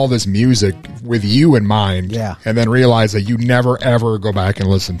curate all this music with you in mind. Yeah. And then realize that you never, ever go back and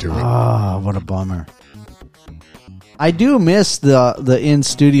listen to it. Oh, what a bummer. I do miss the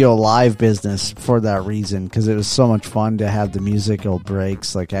in-studio live business for that reason, because it was so much fun to have the musical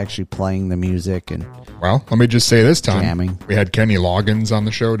breaks, like actually playing the music. And well, let me just say this time. Jamming. We had Kenny Loggins on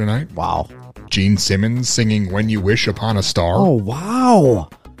the show tonight. Wow. Gene Simmons singing When You Wish Upon a Star. Oh, wow.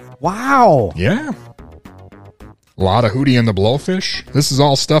 Wow. Yeah. A lot of Hootie and the Blowfish. This is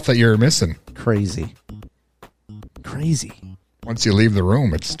all stuff that you're missing. Crazy. Once you leave the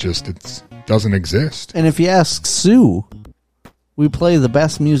room, it doesn't exist. And if you ask Sue, we play the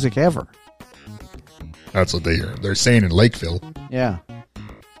best music ever. That's what they're saying in Lakeville. Yeah.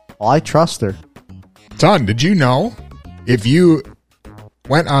 Well, I trust her. Ton, did you know if you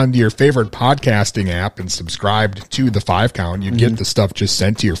went on to your favorite podcasting app and subscribed to the 5 count, you'd get the stuff just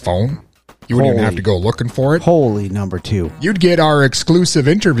sent to your phone? You wouldn't even have to go looking for it? Holy number 2. You'd get our exclusive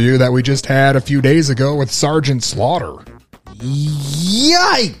interview that we just had a few days ago with Sergeant Slaughter.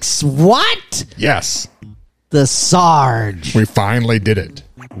 Yikes! What? Yes. The Sarge. We finally did it.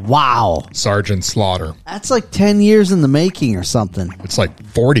 Wow. Sergeant Slaughter. That's like 10 years in the making or something. It's like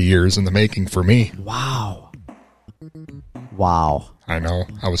 40 years in the making for me. Wow. I know.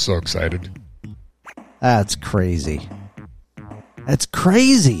 I was so excited. That's crazy. That's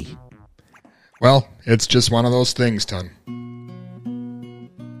crazy. Well, it's just one of those things, Ton.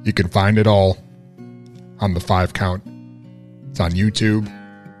 You can find it all on the 5 count. It's on YouTube,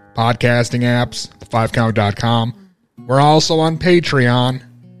 podcasting apps, the5count.com. We're also on Patreon.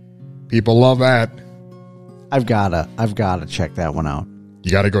 People love that. I've gotta check that one out.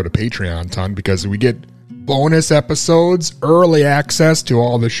 You got to go to Patreon, Ton, because we get bonus episodes, early access to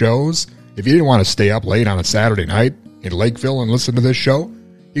all the shows. If you didn't want to stay up late on a Saturday night in Lakeville and listen to this show,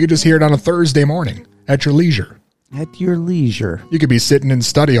 you could just hear it on a Thursday morning at your leisure. At your leisure. You could be sitting in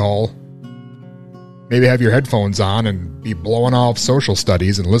study hall, maybe have your headphones on and be blowing off social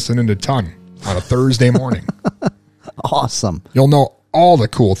studies and listening to Ton on a Thursday morning. Awesome. You'll know all the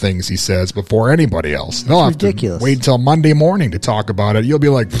cool things he says before anybody else. They'll have ridiculous. to wait until Monday morning to talk about it. You'll be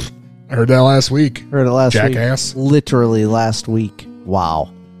like, I heard that last week. Heard it last Jackass. week. Literally last week.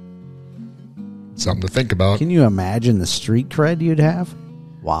 Wow. Something to think about. Can you imagine the street cred you'd have?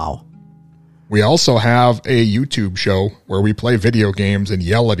 Wow. We also have a YouTube show where we play video games and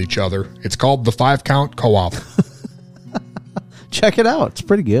yell at each other. It's called the 5 Count Co-op. Check it out. It's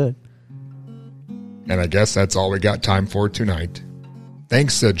pretty good. And I guess that's all we got time for tonight.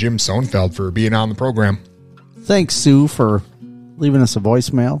 Thanks to Jim Sonefeld for being on the program. Thanks, Sue, for leaving us a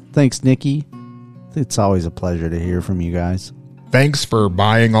voicemail. Thanks, Nikki. It's always a pleasure to hear from you guys. Thanks for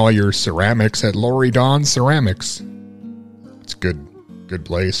buying all your ceramics at Lori Dawn Ceramics. It's a good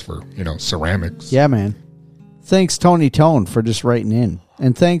place for, ceramics. Yeah, man. Thanks, Tony Tone, for just writing in.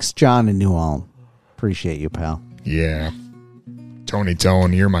 And thanks, John in New Ulm. Appreciate you, pal. Yeah. Tony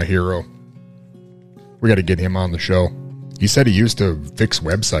Tone, you're my hero. We got to get him on the show. He said he used to fix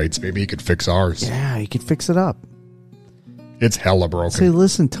websites. Maybe he could fix ours. Yeah, he could fix it up. It's hella broken. Say,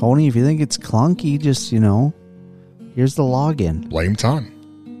 listen, Tony, if you think it's clunky, just, here's the login. Blame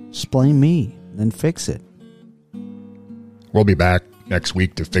Ton. Just blame me, then fix it. We'll be back next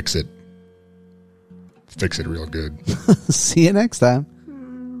week to fix it. Fix it real good. See you next time.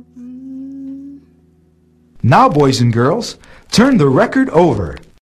 Now, boys and girls, turn the record over.